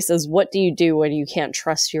 but somebody says, "What do you do when you can't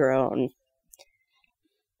trust your own?"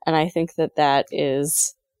 And I think that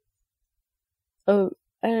is an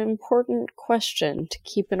important question to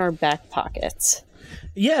keep in our back pockets.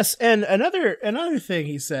 Yes, and another thing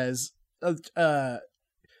he says,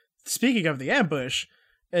 speaking of the ambush,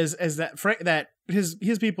 is that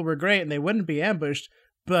his people were great and they wouldn't be ambushed.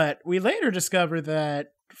 But we later discover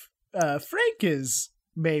that Frank is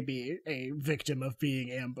maybe a victim of being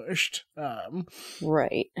ambushed.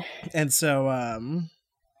 Right. And so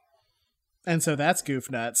that's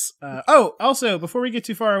goof nuts. Also, before we get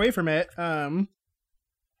too far away from it,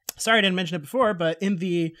 sorry I didn't mention it before, but in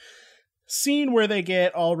the scene where they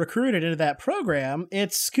get all recruited into that program,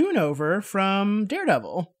 it's Schoonover from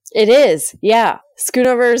Daredevil. It is, yeah.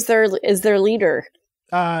 Schoonover is their leader.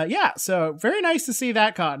 Yeah, so very nice to see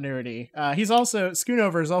that continuity.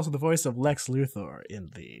 Schoonover is also the voice of Lex Luthor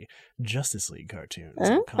in the Justice League cartoons.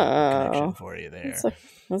 Oh, connection for you there.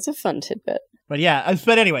 That's a fun tidbit.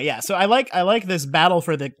 But anyway, yeah. So I like this battle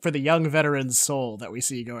for the young veteran's soul that we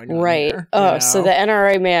see going on. Right. Here, so the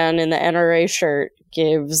NRA man in the NRA shirt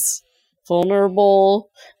gives vulnerable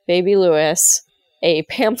baby Lewis a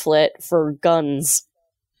pamphlet for guns.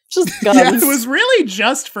 Just guns. Yeah, it was really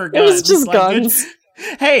just for guns. It was just guns.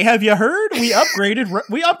 Hey, have you heard? We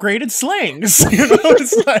upgraded slings. You know,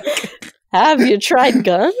 it's like, have you tried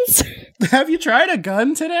guns? Have you tried a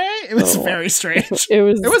gun today? It was very strange. It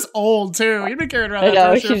was old too. He'd been carrying around. I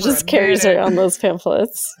know he just carries around those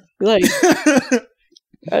pamphlets. Like,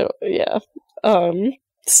 yeah.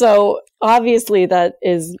 So obviously that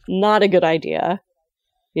is not a good idea.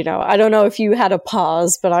 You know, I don't know if you had a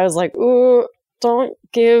pause, but I was like, ooh, don't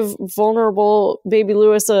give vulnerable baby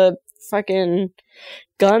Lewis a fucking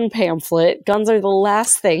gun pamphlet. Guns are the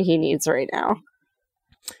last thing he needs right now.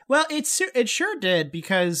 Well, it sure did,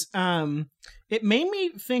 because it made me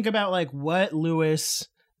think about like what Lewis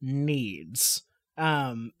needs.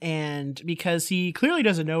 And because he clearly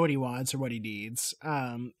doesn't know what he wants or what he needs.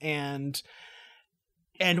 And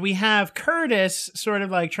we have Curtis sort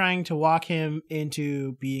of like trying to walk him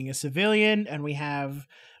into being a civilian, and we have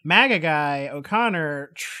MAGA guy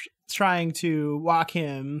O'Connor trying to walk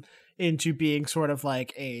him into being sort of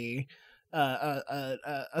like a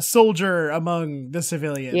soldier among the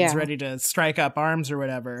civilians, ready to strike up arms or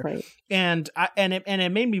whatever. Right. And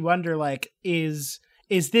it made me wonder, like, is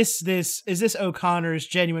this O'Connor's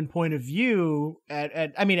genuine point of view?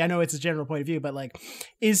 I mean, I know it's a general point of view, but like,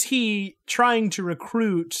 is he trying to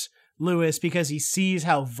recruit Lewis because he sees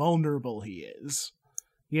how vulnerable he is?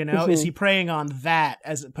 You know, is he preying on that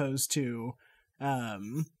as opposed to,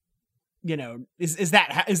 you know, is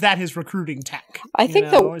that his recruiting tech? I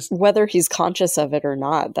think that whether he's conscious of it or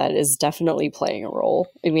not, that is definitely playing a role.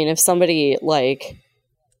 I mean, if somebody like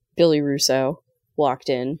Billy Russo walked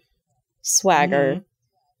in, swagger,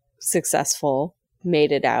 successful,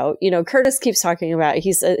 made it out. You know, Curtis keeps talking about,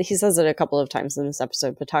 he says it a couple of times in this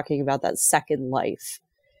episode, but talking about that second life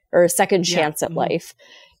or a second chance at life,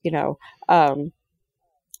 you know.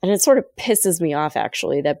 And it sort of pisses me off,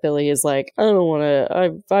 actually, that Billy is like, I don't want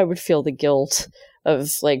to, I would feel the guilt of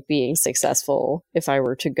like being successful if I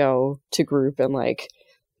were to go to group and like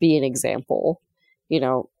be an example, you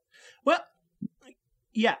know. Well,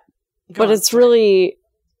 yeah. But it's really,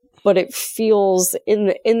 but it feels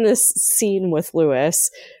in this scene with Lewis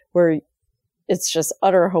where it's just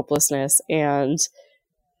utter hopelessness, and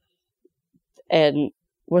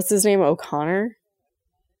what's his name? O'Connor?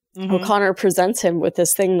 O'Connor presents him with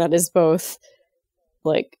this thing that is both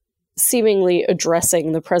like seemingly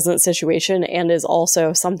addressing the present situation and is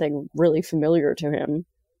also something really familiar to him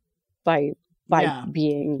by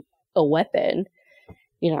being a weapon.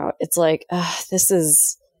 You know, it's like, this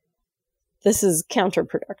is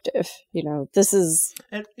counterproductive. You know, this is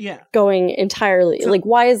going entirely like,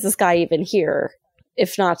 why is this guy even here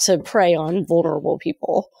if not to prey on vulnerable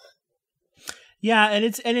people? Yeah, and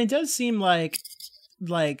it does seem like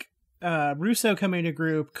Russo coming to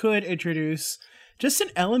group could introduce just an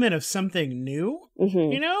element of something new,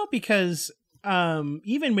 you know, because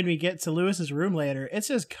even when we get to Lewis's room later, it's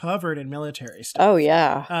just covered in military stuff. Oh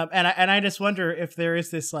yeah. And I just wonder if there is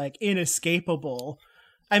this like inescapable.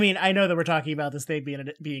 I mean, I know that we're talking about this thing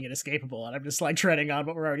being inescapable, and I'm just like treading on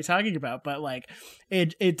what we're already talking about, but like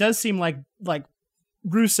it does seem like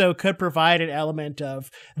Russo could provide an element of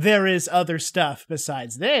there is other stuff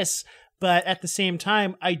besides this. But at the same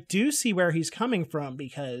time, I do see where he's coming from,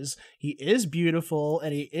 because he is beautiful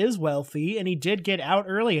and he is wealthy and he did get out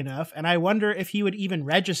early enough. And I wonder if he would even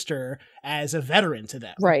register as a veteran to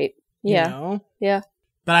them. Right. Yeah. You know? Yeah.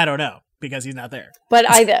 But I don't know, because he's not there. But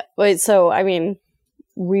I mean,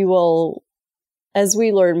 we will, as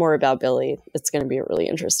we learn more about Billy, it's going to be a really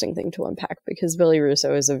interesting thing to unpack, because Billy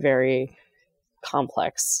Russo is a very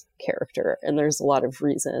complex character, and there's a lot of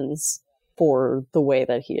reasons for the way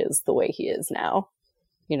he is now,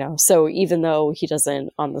 you know. So even though he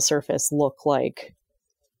doesn't on the surface look like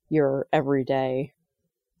your everyday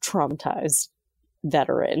traumatized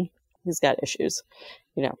veteran, he's got issues,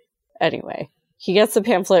 you know. Anyway, he gets the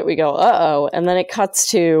pamphlet, we go, uh-oh, and then it cuts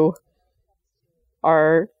to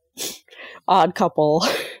our odd couple.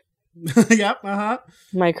 Yep,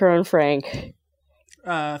 Micro and Frank.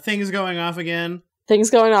 Things going off again.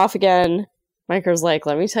 Micro's like,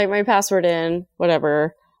 let me type my password in,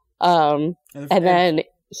 whatever. And then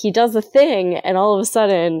he does a thing, and all of a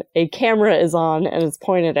sudden, a camera is on and it's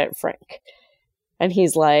pointed at Frank. And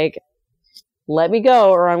he's like, let me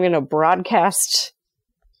go, or I'm going to broadcast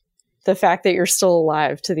the fact that you're still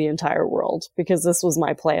alive to the entire world, because this was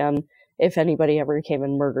my plan if anybody ever came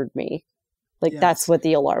and murdered me. Like, that's what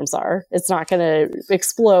the alarms are. It's not going to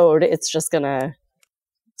explode. It's just going to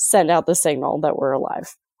send out the signal that we're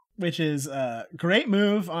alive. Which is a great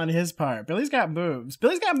move on his part. Billy's got moves.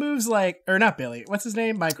 Billy's got moves like, or not Billy. What's his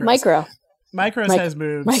name? Micros. Micros has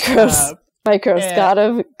moves. Micros. God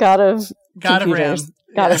of RAM.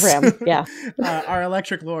 God of RAM. Yeah. Our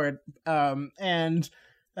electric lord. And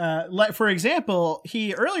for example,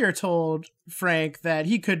 he earlier told Frank that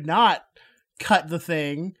he could not cut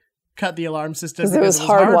the alarm system because it was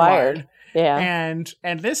hardwired. Yeah.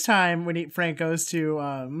 And this time when Frank goes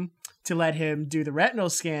to let him do the retinal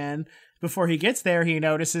scan, before he gets there, he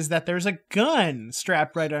notices that there's a gun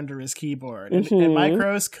strapped right under his keyboard. And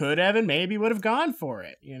Micros could have and maybe would have gone for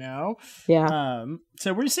it, you know? Yeah.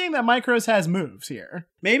 So we're seeing that Micros has moves here.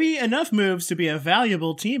 Maybe enough moves to be a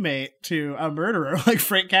valuable teammate to a murderer like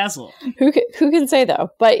Frank Castle. Who can say,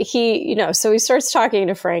 though? But he, you know, so he starts talking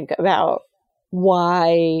to Frank about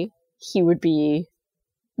why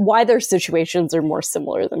their situations are more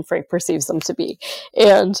similar than Frank perceives them to be.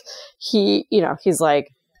 And he, you know, he's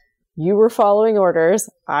like, you were following orders.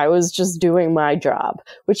 I was just doing my job,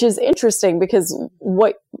 which is interesting because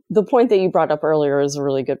what the point that you brought up earlier is a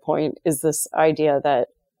really good point, is this idea that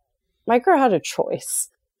Micro had a choice.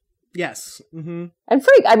 Yes. Mm-hmm.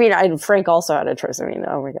 And Frank also had a choice. I mean,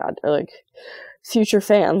 oh my God, like, future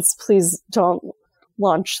fans, please don't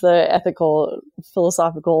launch the ethical,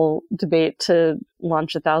 philosophical debate to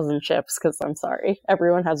launch 1,000 ships, because I'm sorry,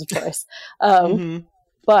 everyone has a choice.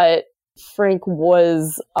 But Frank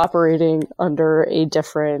was operating under a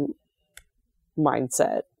different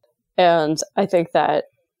mindset. And I think that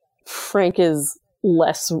Frank is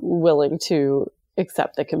less willing to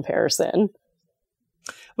accept the comparison.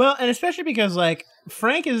 Well, and especially because, like,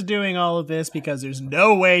 Frank is doing all of this because there's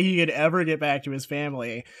no way he could ever get back to his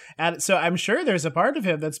family. And so I'm sure there's a part of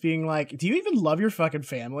him that's being like, do you even love your fucking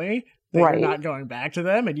family? That right. You're not going back to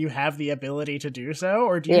them and you have the ability to do so?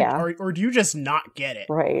 Or do you, or do you just not get it?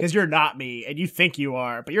 Right. Because you're not me and you think you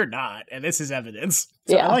are, but you're not. And this is evidence.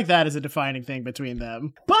 So I like that as a defining thing between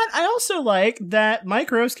them. But I also like that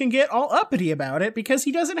Micros can get all uppity about it because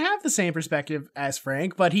he doesn't have the same perspective as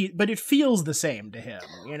Frank, but it feels the same to him,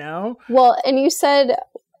 you know? Well, and you said,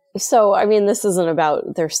 so, I mean, this isn't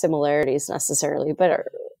about their similarities necessarily, but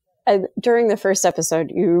during the first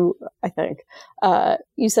episode, you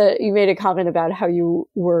said you made a comment about how you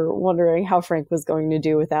were wondering how Frank was going to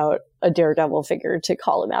do without a daredevil figure to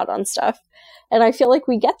call him out on stuff. And I feel like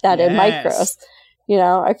we get that in Micros. You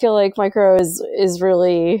know, I feel like Micro is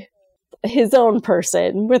really his own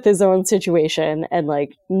person with his own situation and,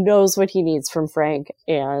 like, knows what he needs from Frank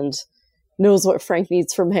and knows what Frank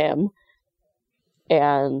needs from him.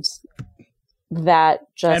 And that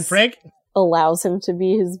just Frank allows him to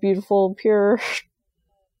be his beautiful, pure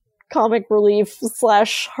comic relief /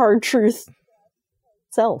 hard truth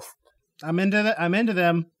self. I'm into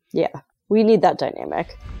them. Yeah, we need that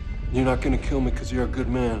dynamic. You're not gonna kill me because you're a good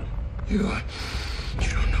man. You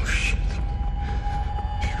don't know shit.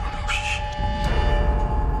 You don't know shit.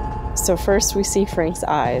 So first we see Frank's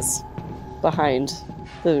eyes behind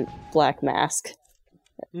the black mask.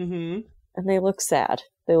 Mm-hmm. And they look sad.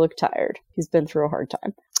 They look tired. He's been through a hard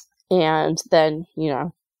time. And then, you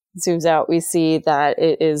know, zooms out, we see that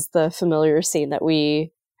it is the familiar scene that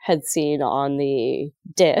we had seen on the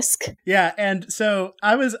disc. Yeah, and so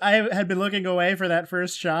I had been looking away for that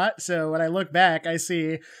first shot, so when I look back, I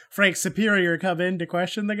see Frank Superior come in to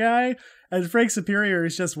question the guy, and Frank Superior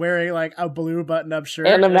is just wearing, like, a blue button-up shirt.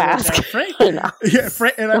 And a mask. Frank in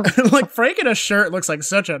a shirt looks like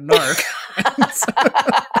such a narc.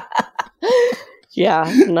 Yeah,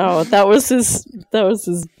 no, that was his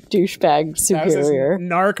douchebag superior. His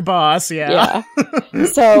narc boss, yeah.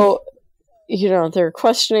 So, you know, they're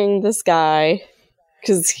questioning this guy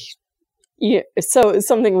because so it's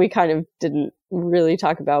something we kind of didn't really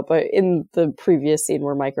talk about, but in the previous scene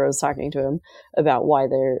where Micro is talking to him about why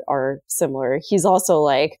they are similar, he's also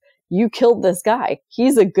like, you killed this guy. He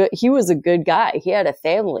was a good guy. He had a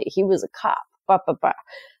family. He was a cop. Blah, blah, blah.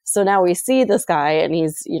 So now we see this guy and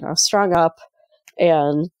he's, you know, strung up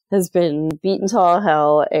and has been beaten to all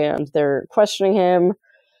hell, and they're questioning him.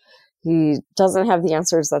 He doesn't have the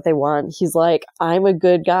answers that they want. He's like, I'm a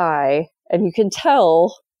good guy. And you can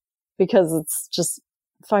tell because it's just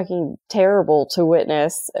fucking terrible to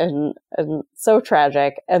witness and so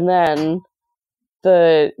tragic. And then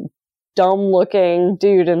the dumb looking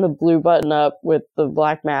dude in the blue button up with the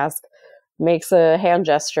black mask makes a hand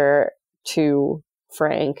gesture to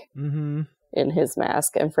Frank. Mm-hmm. In his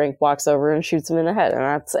mask, and Frank walks over and shoots him in the head,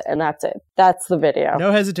 and that's it. That's the video.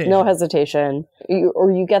 No hesitation.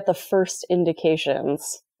 You get the first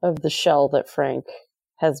indications of the shell that Frank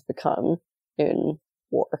has become in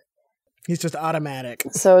war. He's just automatic.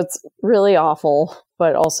 So it's really awful,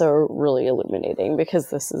 but also really illuminating, because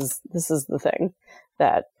this is the thing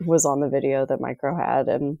that was on the video that Micro had,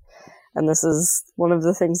 and this is one of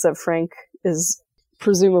the things that Frank is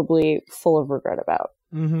presumably full of regret about.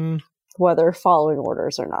 Mm-hmm. Whether following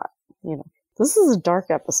orders or not. You know, this is a dark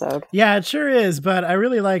episode. Yeah, it sure is, but I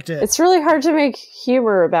really liked it. It's really hard to make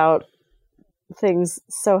humor about things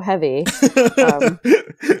so heavy.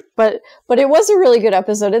 But it was a really good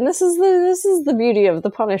episode, and this is the beauty of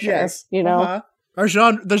The Punisher. Yes. You know, The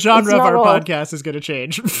genre It's of not our all- podcast is going to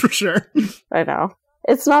change for sure. I know.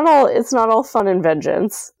 It's not all fun and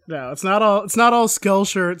vengeance. No, it's not all skull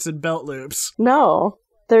shirts and belt loops. No.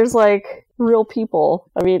 There's like real people.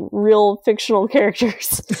 I mean, real fictional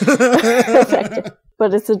characters.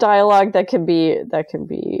 But it's a dialogue that can be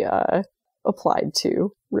applied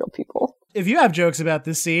to real people. If you have jokes about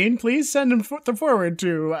this scene, please send them forward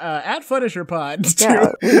to @FunisherPod.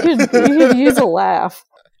 Yeah, we could use a laugh.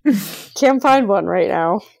 Can't find one right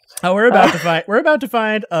now. Oh, we're about to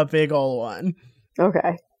find a big ol' one.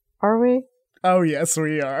 Okay. Are we? Oh yes,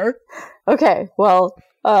 we are. Okay, well,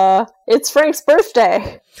 it's Frank's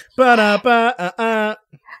birthday. Ba-da-ba-uh-uh.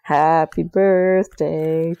 Happy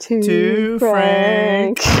birthday to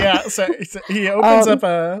Frank. Yeah, so he opens up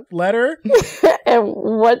a letter.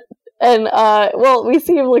 Well, we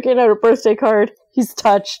see him looking at a birthday card. He's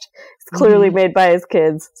touched. It's clearly made by his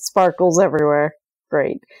kids. Sparkles everywhere.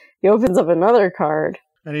 Great. He opens up another card.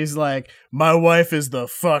 And he's like, my wife is the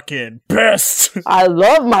fucking best. I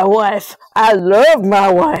love my wife. I love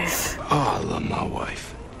my wife. Oh, I love my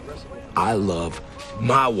wife. I love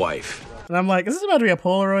my wife. And I'm like, is this about to be a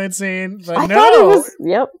Polaroid scene? But I no. thought it was.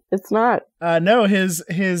 Yep, it's not. No, his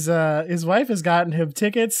wife has gotten him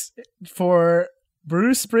tickets for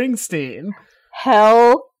Bruce Springsteen,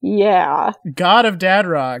 Hell yeah. God of Dad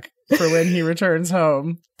Rock, for when he returns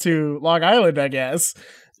home to Long Island, I guess.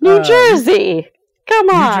 New Jersey. Come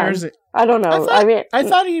on. New Jersey. I don't know.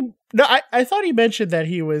 I thought he mentioned that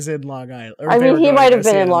he was in Long Island. I mean, he might have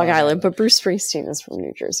been in Long Island, but Bruce Springsteen is from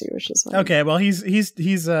New Jersey, which is fine. Okay, well,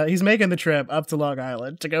 he's making the trip up to Long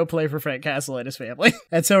Island to go play for Frank Castle and his family,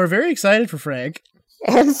 and so we're very excited for Frank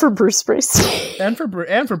And for Bruce Springsteen.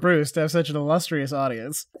 and for Bruce to have such an illustrious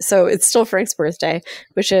audience. So it's still Frank's birthday,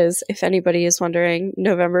 which is, if anybody is wondering,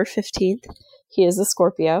 November 15th. He is a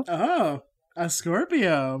Scorpio, Oh, a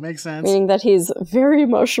Scorpio makes sense. meaning that he's very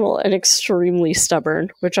emotional and extremely stubborn,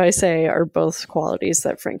 which I say are both qualities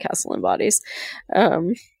that Frank Castle embodies.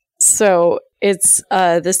 So it's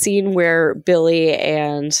the scene where Billy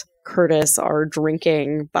and Curtis are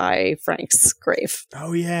drinking by Frank's grave.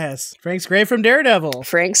 Oh yes, Frank's grave from Daredevil.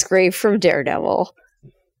 Frank's grave from Daredevil.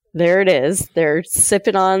 There it is. They're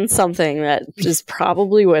sipping on something that is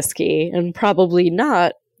probably whiskey and probably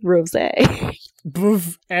not rosé.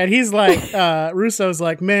 Boof. And he's like, Russo's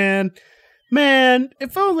like, man,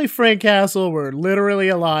 if only Frank Castle were literally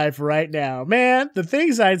alive right now. Man, the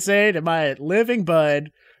things I'd say to my living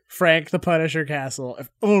bud, Frank the Punisher Castle, if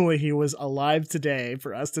only he was alive today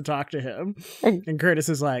for us to talk to him. And Curtis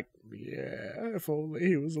is like, yeah, if only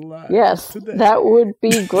he was alive Yes, today. that would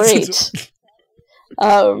be great.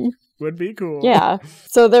 Would be cool. Yeah.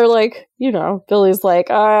 So they're like, Billy's like,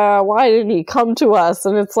 why didn't he come to us?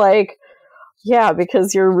 And it's like, yeah,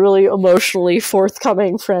 because your really emotionally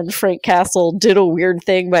forthcoming friend Frank Castle did a weird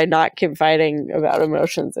thing by not confiding about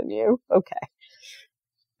emotions in you. Okay.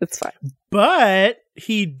 It's fine. But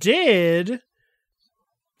he did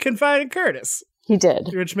confide in Curtis, He did.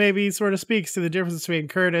 which maybe sort of speaks to the difference between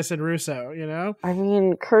Curtis and Russo, I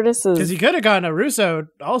mean, Curtis is... Because he could have gone to Russo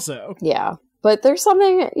also. Yeah. But there's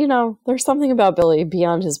something about Billy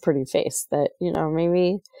beyond his pretty face that,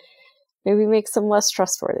 maybe makes him less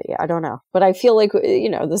trustworthy. I don't know. But I feel like,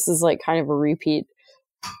 this is like kind of a repeat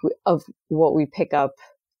of what we pick up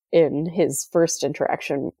in his first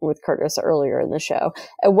interaction with Curtis earlier in the show.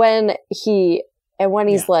 And when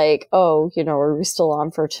he's like, oh, are we still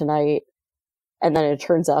on for tonight? And then it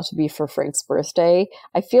turns out to be for Frank's birthday.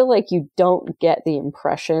 I feel like you don't get the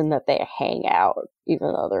impression that they hang out, even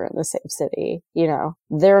though they're in the same city.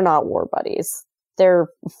 They're not war buddies.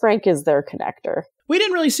 Frank is their connector. We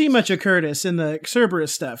didn't really see much of Curtis in the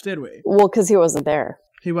Cerberus stuff, did we? Well, because he wasn't there.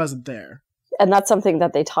 He wasn't there. And that's something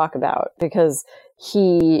that they talk about, because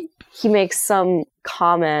he makes some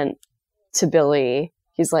comment to Billy.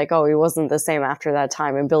 He's like, oh, he wasn't the same after that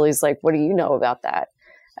time. And Billy's like, what do you know about that?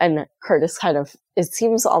 And Curtis it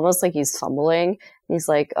seems almost like he's fumbling. He's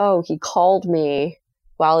like, oh, he called me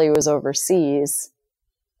while he was overseas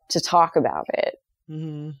to talk about it.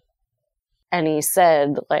 Mm-hmm. And he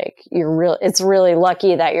said, like, it's really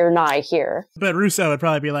lucky that you're not here. But Russo would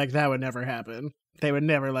probably be like, that would never happen. They would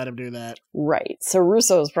never let him do that. Right. So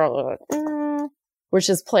Russo is probably like, which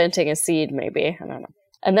is planting a seed, maybe. I don't know.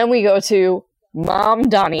 And then we go to Mom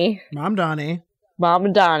Donnie.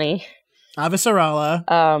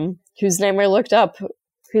 Avasarala. Whose name I looked up,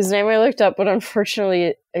 but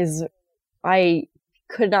unfortunately I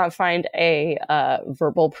could not find a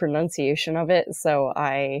verbal pronunciation of it, so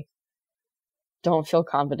I don't feel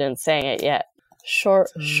confident saying it yet.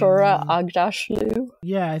 Shora Agdashlu?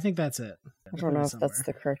 Yeah, I think that's it. I don't know if that's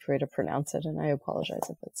the correct way to pronounce it, and I apologize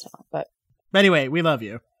if it's not, but Anyway, we love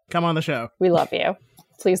you. Come on the show. We love you.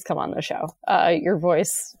 Please come on the show. Your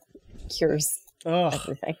voice cures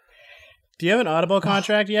everything. Do you have an Audible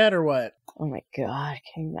contract yet, or what? Oh my god,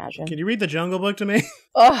 can you imagine? Can you read The Jungle Book to me?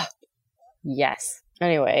 Oh, yes.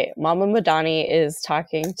 Anyway, Mama Madani is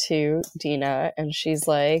talking to Dina, and she's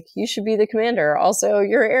like, you should be the commander. Also,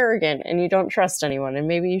 you're arrogant, and you don't trust anyone, and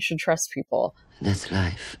maybe you should trust people. That's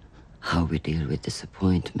life. How we deal with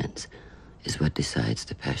disappointments is what decides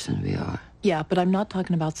the person we are. Yeah, but I'm not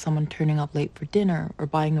talking about someone turning up late for dinner or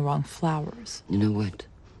buying the wrong flowers. You know what?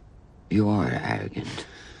 You are arrogant,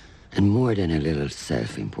 and more than a little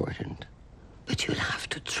self-important. But you'll have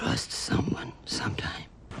to trust someone sometime.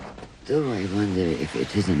 Though I wonder if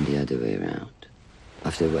it isn't the other way around.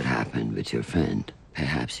 After what happened with your friend,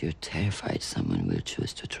 perhaps you're terrified someone will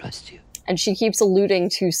choose to trust you. And she keeps alluding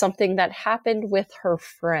to something that happened with her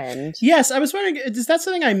friend. Yes, I was wondering, is that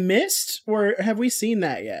something I missed, or have we seen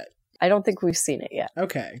that yet? I don't think we've seen it yet.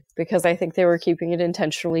 Okay. Because I think they were keeping it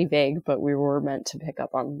intentionally vague, but we were meant to pick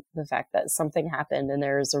up on the fact that something happened and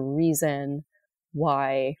there is a reason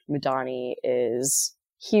why Madani is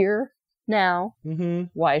here now,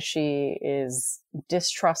 why she is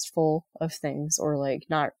distrustful of things or like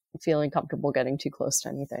not feeling comfortable getting too close to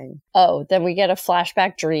anything. Oh, then we get a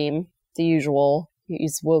flashback dream, the usual.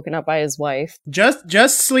 He's woken up by his wife.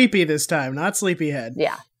 Just sleepy this time, not sleepyhead.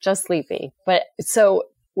 Yeah, just sleepy. But so,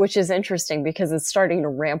 which is interesting because it's starting to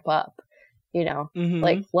ramp up. You know,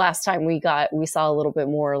 like last time we saw a little bit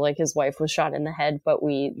more like his wife was shot in the head, but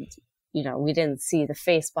we didn't see the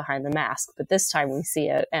face behind the mask, but this time we see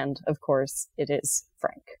it. And of course it is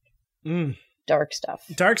Frank. Dark stuff.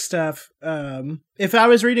 Dark stuff. If I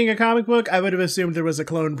was reading a comic book, I would have assumed there was a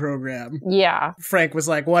clone program. Yeah. Frank was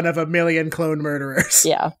like one of a million clone murderers.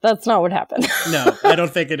 Yeah, that's not what happened. No, I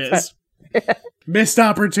don't think it is. Missed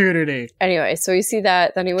opportunity. Anyway, so we see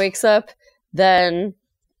that, then he wakes up, then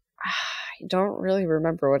I don't really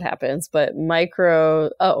remember what happens, but Micro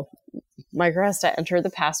has to enter the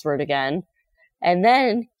password again. And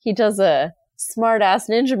then he does a smart-ass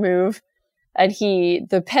ninja move, and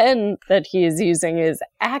the pen that he is using is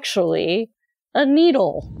actually a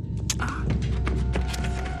needle.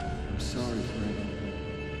 Sorry,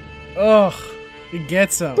 Frank. Ugh, he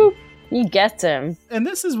gets him. Boop. He gets him. And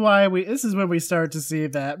this is when we start to see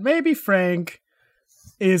that maybe Frank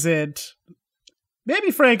is in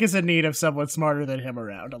need of someone smarter than him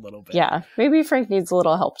around a little bit. Yeah, maybe Frank needs a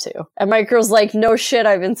little help too. And Micro's like, no shit,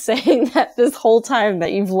 I've been saying that this whole time,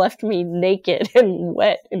 that you've left me naked and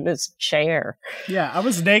wet in this chair. Yeah, I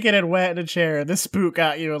was naked and wet in a chair. This spook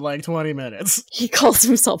got you in like 20 minutes. He calls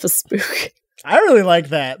himself a spook. I really like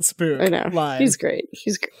that spook. I know. Line. He's great.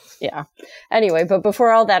 Yeah. Anyway, but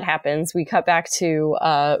before all that happens, we cut back to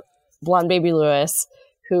blonde baby Lewis,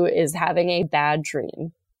 who is having a bad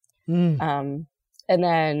dream. And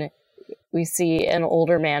then we see an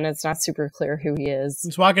older man. It's not super clear who he is.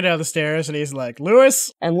 He's walking down the stairs and he's like,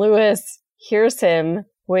 Lewis. And Lewis hears him,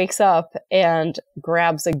 wakes up, and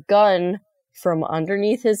grabs a gun from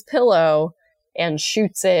underneath his pillow and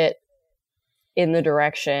shoots it in the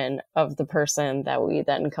direction of the person that we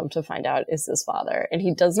then come to find out is his father. And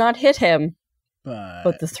he does not hit him,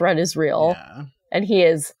 but the threat is real. Yeah. And he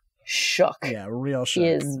is shook. Yeah, real shook. He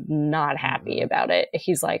is not happy about it.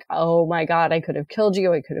 He's like, oh my God, I could have killed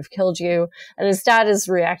you. And his dad is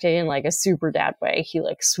reacting in like a super dad way. He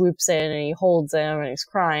like swoops in and he holds him and he's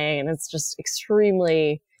crying. And it's just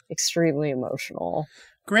extremely, extremely emotional.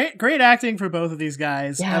 Great acting for both of these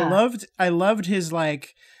guys. Yeah. I loved his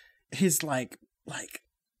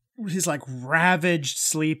ravaged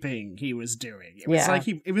sleeping he was doing. It was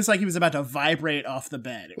like he was about to vibrate off the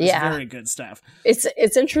bed. It was very good stuff.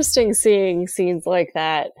 It's interesting seeing scenes like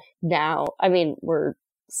that now. I mean, we're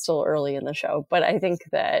still early in the show, but I think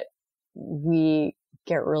that we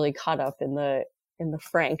get really caught up in the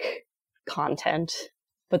Frank content.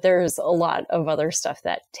 But there's a lot of other stuff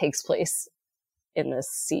that takes place in this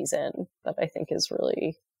season that I think is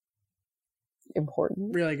really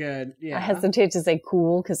important. Really good. Yeah. I hesitate to say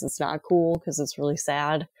cool because it's not cool because it's really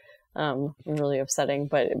sad, really upsetting,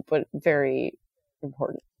 but very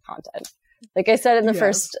important content. Like I said in the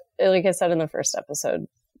first episode,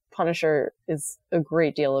 Punisher is a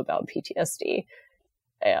great deal about PTSD,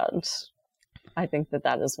 and I think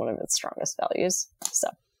that is one of its strongest values. So,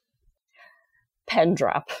 pen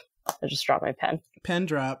drop. I just dropped my pen. Pen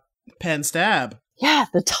drop. Pen stab. Yeah,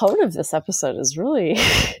 the tone of this episode is really.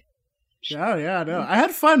 Oh, yeah, no. I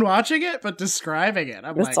had fun watching it, but describing it,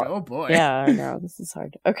 I'm like, oh boy. Yeah, I know. This is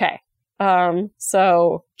hard. Okay.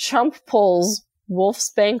 So Chump pulls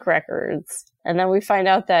Wolf's bank records, and then we find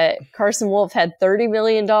out that Carson Wolf had $30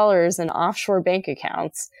 million in offshore bank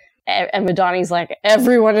accounts, And Madani's like,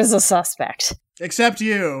 everyone is a suspect. Except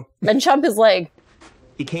you. And Chump is like,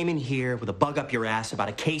 you came in here with a bug up your ass about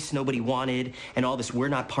a case nobody wanted and all this we're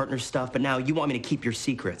not partners stuff, but now you want me to keep your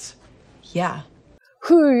secrets. Yeah.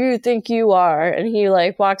 who you think you are? And he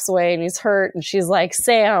like walks away and he's hurt. And she's like,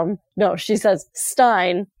 Sam. No, she says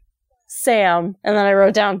Stein, Sam. And then I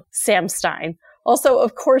wrote down Sam Stein. Also,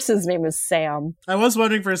 of course his name is Sam. I was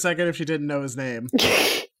wondering for a second if she didn't know his name.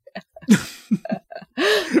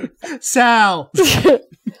 Sal.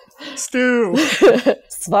 Stu.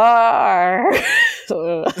 Svar.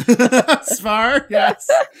 Svar, yes.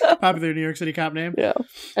 Popular New York City cop name. Yeah.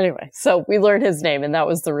 Anyway, so we learned his name, and that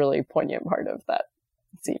was the really poignant part of that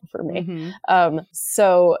scene for me. Mm-hmm.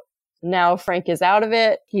 So now Frank is out of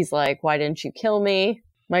it. He's like, why didn't you kill me?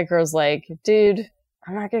 Micro's like, dude,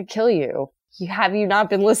 I'm not going to kill you. Have you not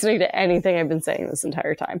been listening to anything I've been saying this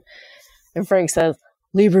entire time? And Frank says,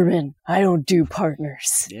 Lieberman, I don't do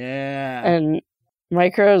partners. Yeah. And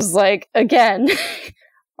Micro's like, again,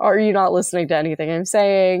 are you not listening to anything I'm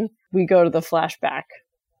saying? We go to the flashback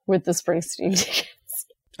with the Springsteen tickets.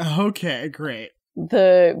 Okay, great.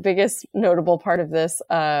 The biggest notable part of this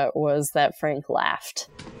was that Frank laughed.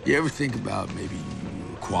 You ever think about maybe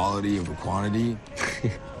quality over quantity?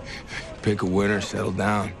 Pick a winner, settle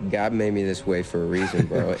down. God made me this way for a reason,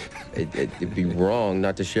 bro. It'd be wrong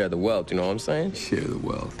not to share the wealth, you know what I'm saying? Share the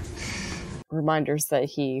wealth. Reminders that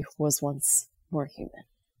he was once more human.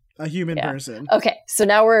 A human person. Okay, so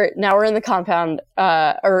now we're in the compound,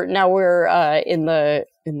 or now we're in the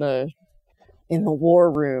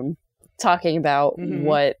war room, talking about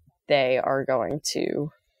what they are going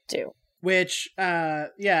to do. Which,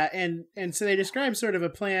 and so they describe sort of a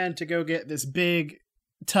plan to go get this big,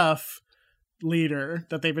 tough leader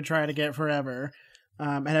that they've been trying to get forever,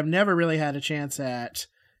 and have never really had a chance at.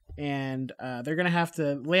 And they're going to have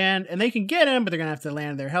to land, and they can get him, but they're going to have to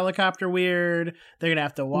land their helicopter weird. They're going to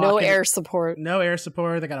have to walk No in. air support. No air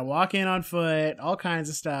support. They got to walk in on foot, all kinds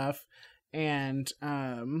of stuff. And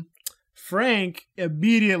Frank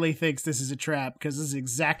immediately thinks this is a trap because this is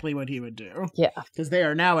exactly what he would do. Yeah. Because they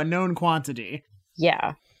are now a known quantity.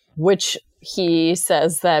 Yeah. Which he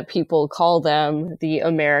says that people call them the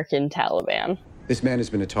American Taliban. This man has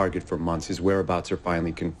been a target for months. His whereabouts are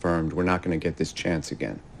finally confirmed. We're not going to get this chance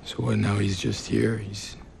again. So what, now he's just here?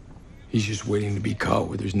 He's just waiting to be caught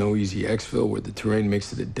where there's no easy exfil, where the terrain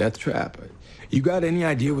makes it a death trap. You got any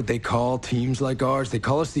idea what they call teams like ours? They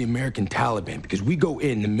call us the American Taliban because we go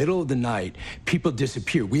in the middle of the night, people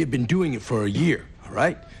disappear. We have been doing it for a year, all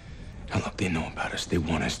right? Now look, they know about us. They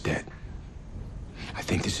want us dead. I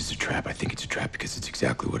think this is a trap. I think it's a trap because it's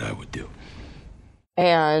exactly what I would do.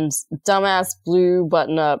 And dumbass blue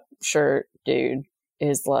button-up shirt dude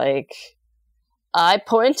is like, I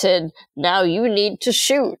pointed, now you need to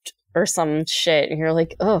shoot, or some shit. And you're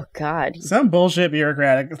like, oh, God. Some bullshit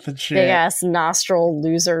bureaucratic shit. Big-ass nostril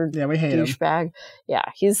loser. Yeah, we hate douchebag. him. Yeah,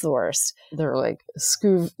 he's the worst. They're like,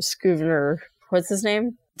 Scrivener. What's his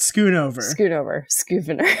name? Schoonover. Scrivener.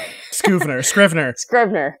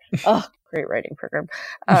 Scrivener. Oh, great writing program.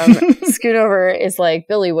 Schoonover is like,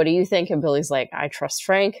 Billy, what do you think? And Billy's like, I trust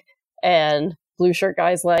Frank. And blue shirt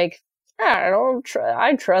guy's like,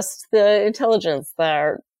 I trust the intelligence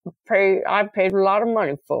that I paid a lot of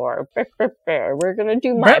money for. We're gonna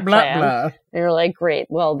do my plan. Blah, blah. And you're like, great.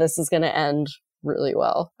 Well, this is gonna end really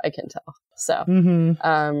well. I can tell. So,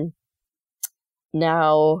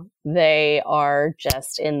 now they are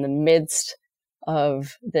just in the midst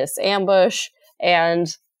of this ambush,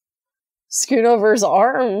 and Schoonover's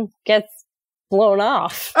arm gets blown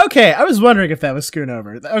off. Okay, I was wondering if that was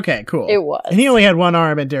Schoonover. Okay, cool. It was. And he only had one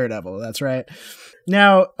arm in Daredevil, that's right.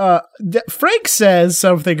 Now, Frank says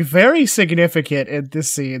something very significant in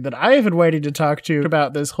this scene that I have been waiting to talk to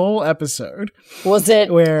about this whole episode. Was it...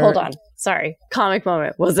 Where, hold on. Sorry. Comic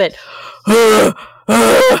moment. Was it...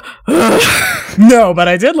 No, but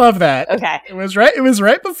I did love that. Okay. It was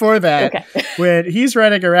right before that. Okay. When he's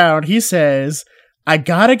running around, he says, I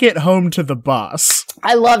gotta get home to the boss.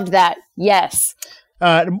 I loved that. Yes.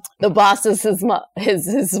 The boss is his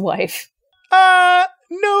wife.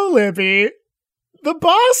 No, Libby. The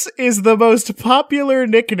boss is the most popular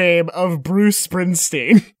nickname of Bruce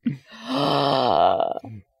Springsteen.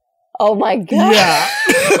 Oh my God. Yeah.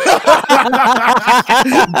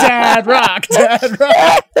 Dad rock.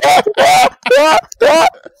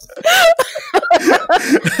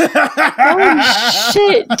 Oh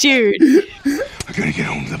shit, dude. I gotta get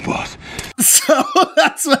home to the boss. So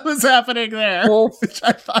that's what was happening there. Well, which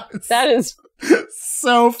I thought that is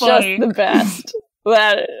so funny. Just the best.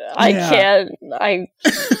 That I can't.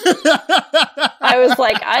 I was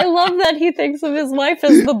like, I love that he thinks of his wife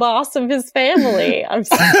as the boss of his family. I'm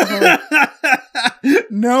sorry.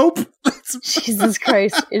 Nope. Jesus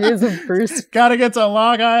Christ, it is a Bruce. Gotta get to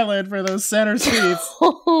Long Island for those center seats.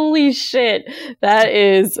 Holy shit, that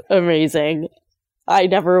is amazing. I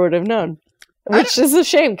never would have known, which is a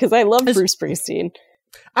shame because I love Bruce Springsteen.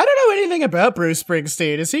 I don't know anything about Bruce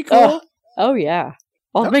Springsteen. Is he cool? Oh yeah.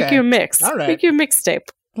 I'll make you a mix. All right. Make you a mixtape.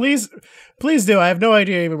 Please do. I have no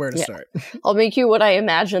idea even where to start. I'll make you what I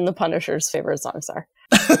imagine the Punisher's favorite songs are.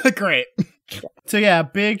 Great. So yeah,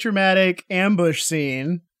 big dramatic ambush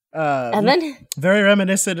scene. And then very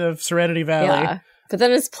reminiscent of Serenity Valley. Yeah. But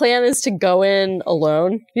then his plan is to go in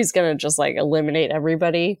alone. He's gonna just like eliminate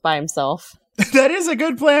everybody by himself. That is a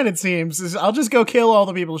good plan, it seems. I'll just go kill all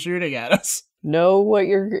the people shooting at us. Know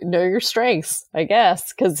your strengths, I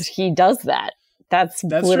guess, because he does that. That's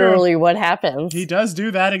literally what happens. He does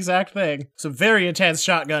do that exact thing. Some very intense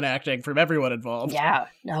shotgun acting from everyone involved. Yeah,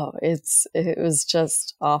 no, it was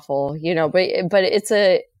just awful, but it's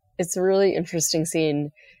a really interesting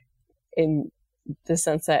scene in the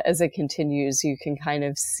sense that as it continues, you can kind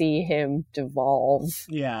of see him devolve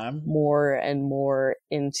more and more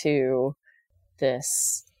into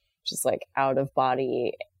this just like out of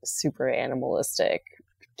body, super animalistic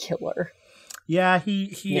killer. Yeah,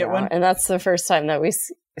 he at one, and that's the first time that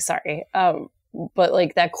but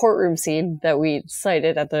like that courtroom scene that we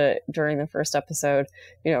cited during the first episode,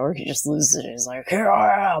 where he just loses it. He's like, here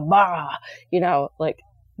I am, like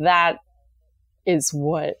that is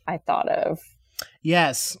what I thought of.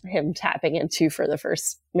 Yes, him tapping into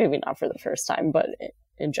maybe not for the first time, but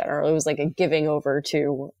in general, it was like a giving over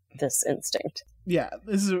to this instinct. Yeah,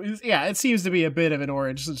 it seems to be a bit of an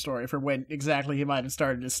origin story for when exactly he might have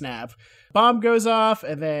started to snap. Bomb goes off,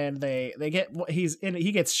 and then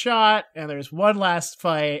he gets shot, and there's one last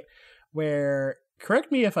fight where,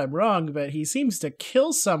 correct me if I'm wrong, but he seems to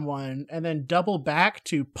kill someone and then double back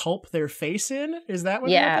to pulp their face in. Is that what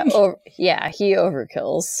happened? He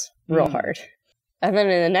overkills real hard. And then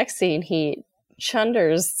in the next scene, he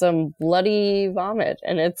chunders some bloody vomit,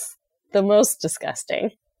 and it's the most disgusting.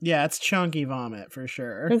 Yeah, it's chunky vomit for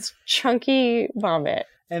sure. It's chunky vomit.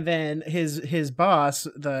 And then his boss,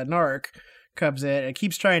 the narc, comes in and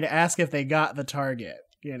keeps trying to ask if they got the target,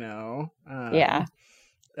 I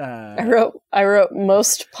wrote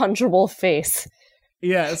most punchable face.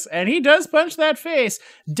 Yes, and he does punch that face.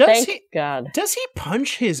 Thank God. Does he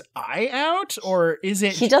punch his eye out, or is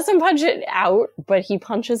it... He doesn't punch it out, but he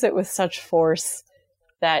punches it with such force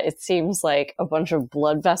that it seems like a bunch of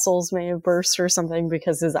blood vessels may have burst or something,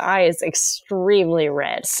 because his eye is extremely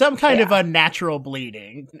red. Some kind of unnatural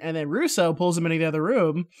bleeding. And then Russo pulls him into the other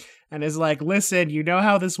room and is like, listen, you know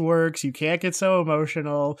how this works. You can't get so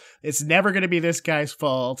emotional. It's never going to be this guy's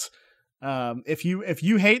fault. If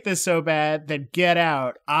you hate this so bad, then get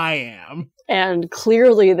out. I am. And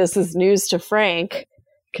clearly this is news to Frank,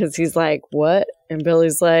 because he's like, what? And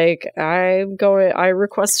Billy's like, I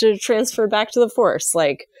requested a transfer back to the force.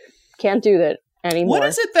 Like, can't do that anymore. What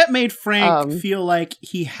is it that made Frank feel like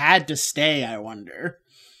he had to stay, I wonder?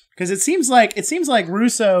 Because it seems like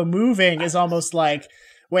Russo moving is almost like,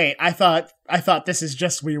 wait, I thought this is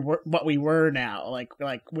just what we were now. Like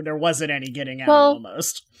there wasn't any getting out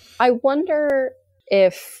almost. I wonder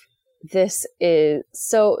if this is...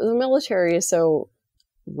 So the military is so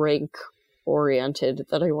rank oriented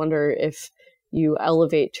that I wonder if you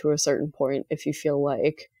elevate to a certain point if you feel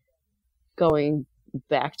like going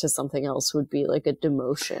back to something else would be like a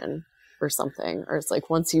demotion or something, or it's like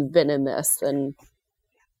once you've been in this, then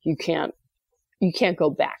you can't go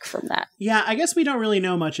back from that. Yeah, I guess we don't really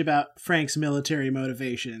know much about Frank's military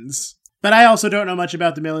motivations, but I also don't know much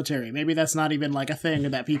about the military. Maybe that's not even like a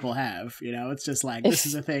thing that people have, it's just like, this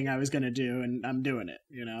is a thing I was going to do and I'm doing it,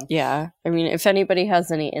 Yeah. I mean, if anybody has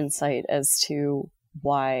any insight as to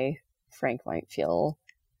why Frank might feel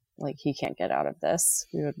like he can't get out of this,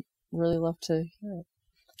 we would really love to hear it.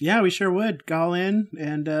 Yeah, we sure would. Call in,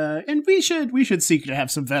 and we should seek to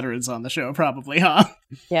have some veterans on the show, probably, huh?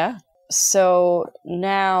 Yeah. So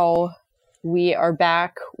now we are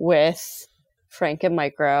back with Frank and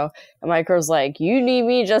Micro, and Micro's like, you need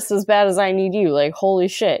me just as bad as I need you. Like, holy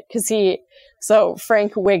shit. So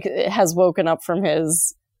Frank has woken up from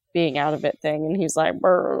his being out of it thing, and he's like,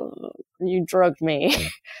 you drugged me.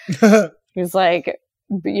 He's like,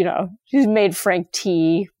 he's made Frank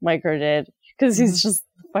tea, Micro did, because he's just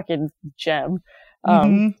fucking gem.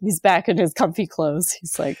 He's back in his comfy clothes.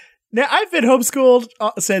 He's like, now, I've been homeschooled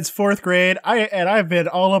since 4th grade, and I've been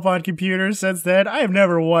all up on computers since then. I have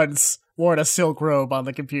never once worn a silk robe on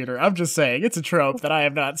the computer. I'm just saying, it's a trope that I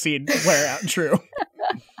have not seen wear out true.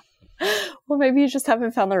 Well, maybe you just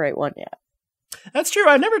haven't found the right one yet. That's true.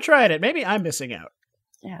 I've never tried it. Maybe I'm missing out.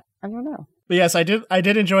 Yeah, I don't know. But yes, I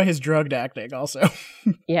did enjoy his drugged acting also.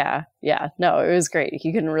 Yeah. No, it was great.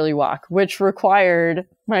 He couldn't really walk, which required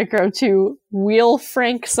Micro to wheel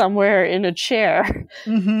Frank somewhere in a chair,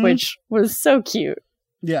 which was so cute.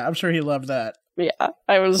 Yeah, I'm sure he loved that. Yeah,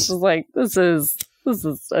 I was just like, this is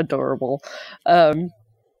adorable.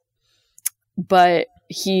 But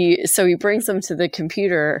he brings him to the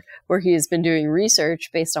computer where he has been doing research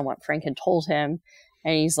based on what Frank had told him.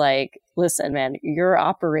 And he's like, listen, man, your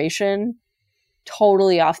operation,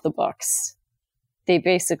 totally off the books. They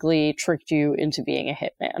basically tricked you into being a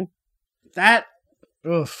hitman. That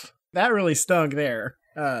really stung there.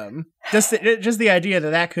 Just the idea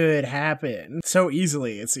that could happen so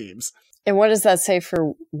easily, it seems. And what does that say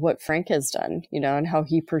for what Frank has done, and how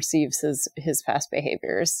he perceives his past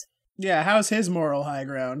behaviors? Yeah, how's his moral high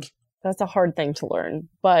ground? That's a hard thing to learn.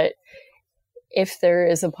 But if there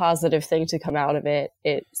is a positive thing to come out of it,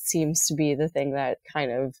 it seems to be the thing that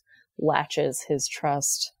kind of latches his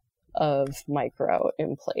trust of Micro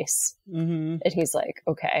in place. And he's like,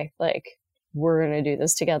 okay, we're going to do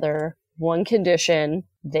this together. One condition,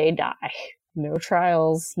 they die. No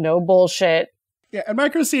trials, no bullshit. Yeah, and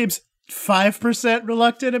Micro seems 5%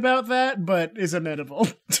 reluctant about that, but is amenable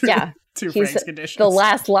to Frank's conditions. The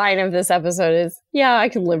last line of this episode is, yeah, I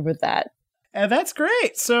can live with that. And that's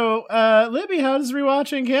great. So, Libby, how does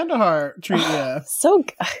rewatching Kandahar treat you? So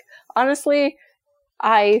good. Honestly,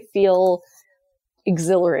 I feel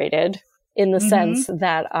exhilarated in the sense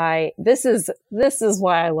that this is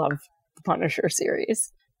why I love the Punisher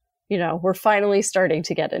series. We're finally starting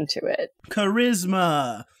to get into it.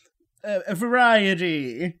 Charisma,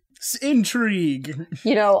 variety, intrigue.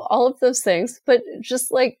 All of those things, but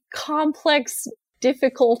just complex,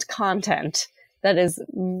 difficult content that is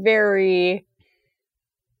very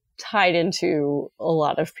tied into a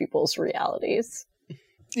lot of people's realities.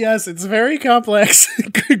 Yes, it's very complex.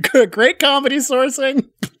 Great comedy sourcing.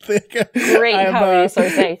 Great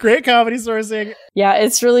comedy sourcing. Yeah,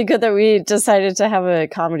 it's really good that we decided to have a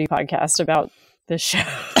comedy podcast about this show.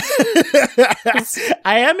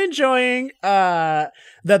 I am enjoying that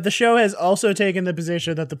the show has also taken the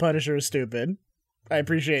position that the Punisher is stupid. I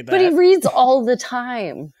appreciate that. But he reads all the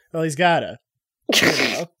time. Well, he's gotta.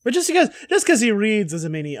 But just because he reads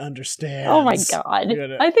doesn't mean he understands. Oh my god!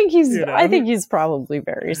 I think he's probably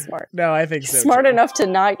very smart. No, I think so. Smart enough to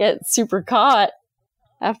not get super caught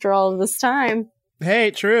after all of this time.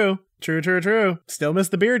 Hey, true. Still miss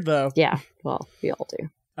the beard though. Yeah, well, we all do.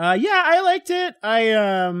 Yeah, I liked it.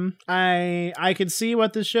 I could see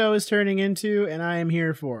what the show is turning into, and I am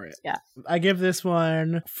here for it. Yeah, I give this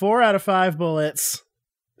one 4 out of 5 bullets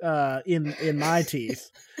in my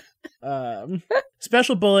teeth.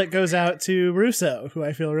 Special bullet goes out to Russo, who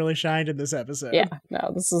I feel really shined in this episode. Yeah,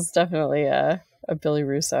 no, this is definitely a Billy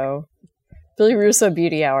Russo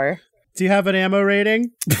beauty hour. Do you have an ammo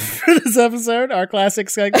rating for this episode, our classic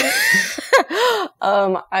segment?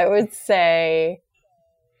 I would say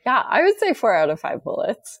 4 out of 5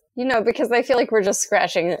 bullets. Because I feel like we're just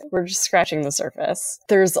scratching the surface.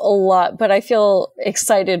 There's a lot, but I feel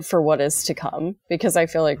excited for what is to come because I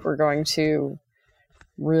feel like we're going to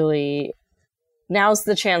really, now's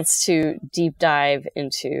the chance to deep dive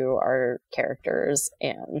into our characters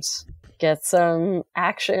and get some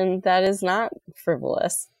action that is not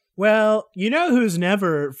frivolous. Well, who's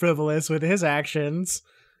never frivolous with his actions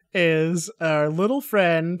is our little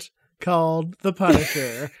friend called the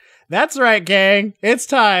Punisher. That's right, gang. It's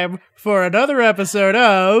time for another episode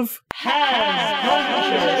of Has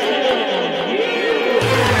Punisher.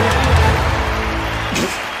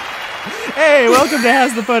 Hey, welcome to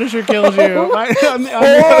Has the Punisher Killed You. I'm your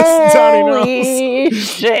host, Donnie Knowles. Holy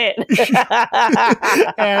shit.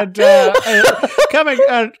 And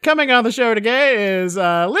coming on the show today is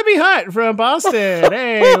Libby Hunt from Boston.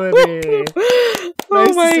 Hey, Libby.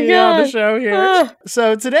 Nice to see you on the show here.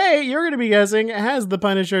 So today, you're going to be guessing, has the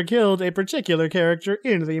Punisher killed a particular character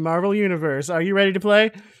in the Marvel Universe? Are you ready to play?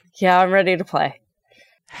 Yeah, I'm ready to play.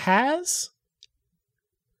 Has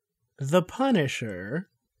the Punisher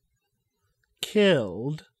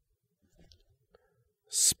killed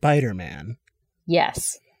Spider-Man?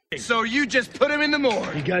 Yes. So you just put him in the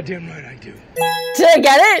morgue. You goddamn right I do. Did I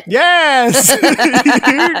get it? Yes!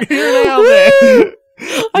 you nailed it.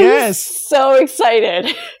 I'm so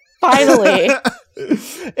excited. Finally.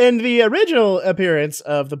 In the original appearance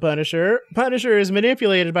of the Punisher, Punisher is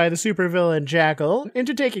manipulated by the supervillain Jackal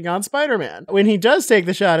into taking on Spider-Man. When he does take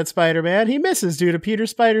the shot at Spider-Man, he misses due to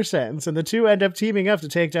Peter's spider sense, and the two end up teaming up to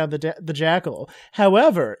take down the Jackal.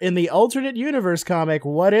 However, in the alternate universe comic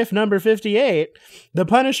What If number 58, the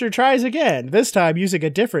Punisher tries again, this time using a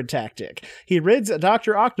different tactic. He rids a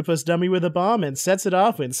Dr. Octopus dummy with a bomb and sets it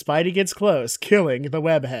off when Spidey gets close, killing the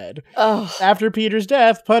Webhead. Oh. After Peter's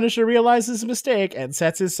death, Punisher realizes his mistake and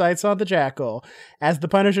sets his sights on the Jackal. As the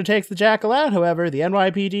Punisher takes the Jackal out, however, the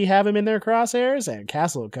NYPD have him in their crosshairs, and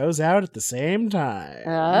Castle goes out at the same time.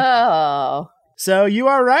 Oh. So you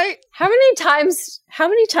are right. How many times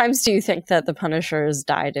do you think that the Punisher has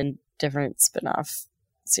died in different spin-off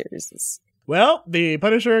series? Well, the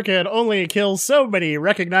Punisher can only kill so many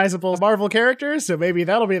recognizable Marvel characters, so maybe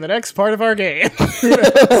that'll be the next part of our game.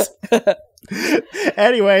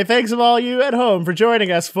 Anyway, thanks of all you at home for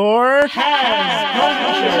joining us for Has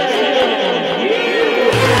Punisher.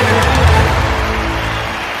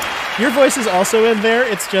 Your voice is also in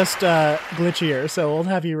there, it's just glitchier, so we'll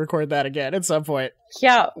have you record that again at some point.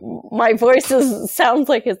 Yeah, my voice sounds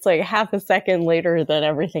like it's like half a second later than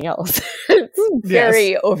everything else. It's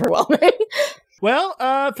very overwhelming. Well,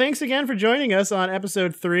 thanks again for joining us on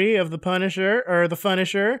episode 3 of The Punisher, or The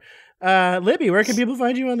Funisher. Libby, where can people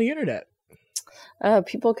find you on the internet?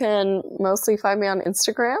 People can mostly find me on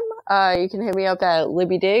Instagram. You can hit me up at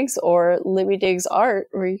Libby Diggs or Libby Diggs Art,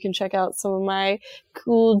 where you can check out some of my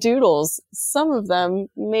cool doodles. Some of them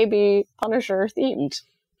may be Punisher themed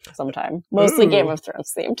sometime. Mostly Game of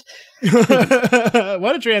Thrones themed.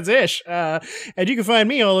 What a transition. And you can find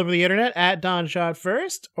me all over the internet at Don Shot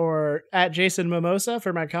First or at Jason Mimosa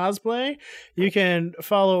for my cosplay. You can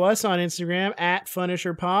follow us on Instagram at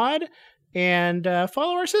FunisherPod. And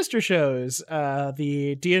follow our sister shows,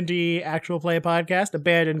 the D&D actual play podcast,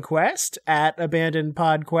 Abandoned Quest, at Abandoned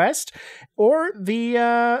Pod Quest, or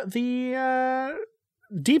the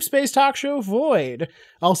Deep Space Talk Show Void,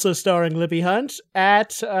 also starring Libby Hunt,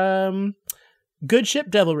 at Good Ship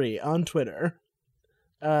Devilry on Twitter.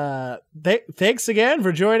 Thanks again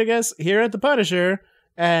for joining us here at The Punisher,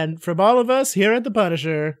 and from all of us here at The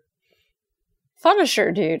Punisher...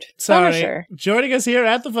 Funisher, dude. Sorry. Funisher. Joining us here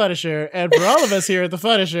at The Punisher, and for all of us here at The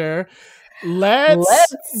Punisher,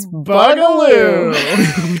 let's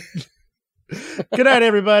bugaloo. Good night,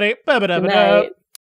 everybody. Good night.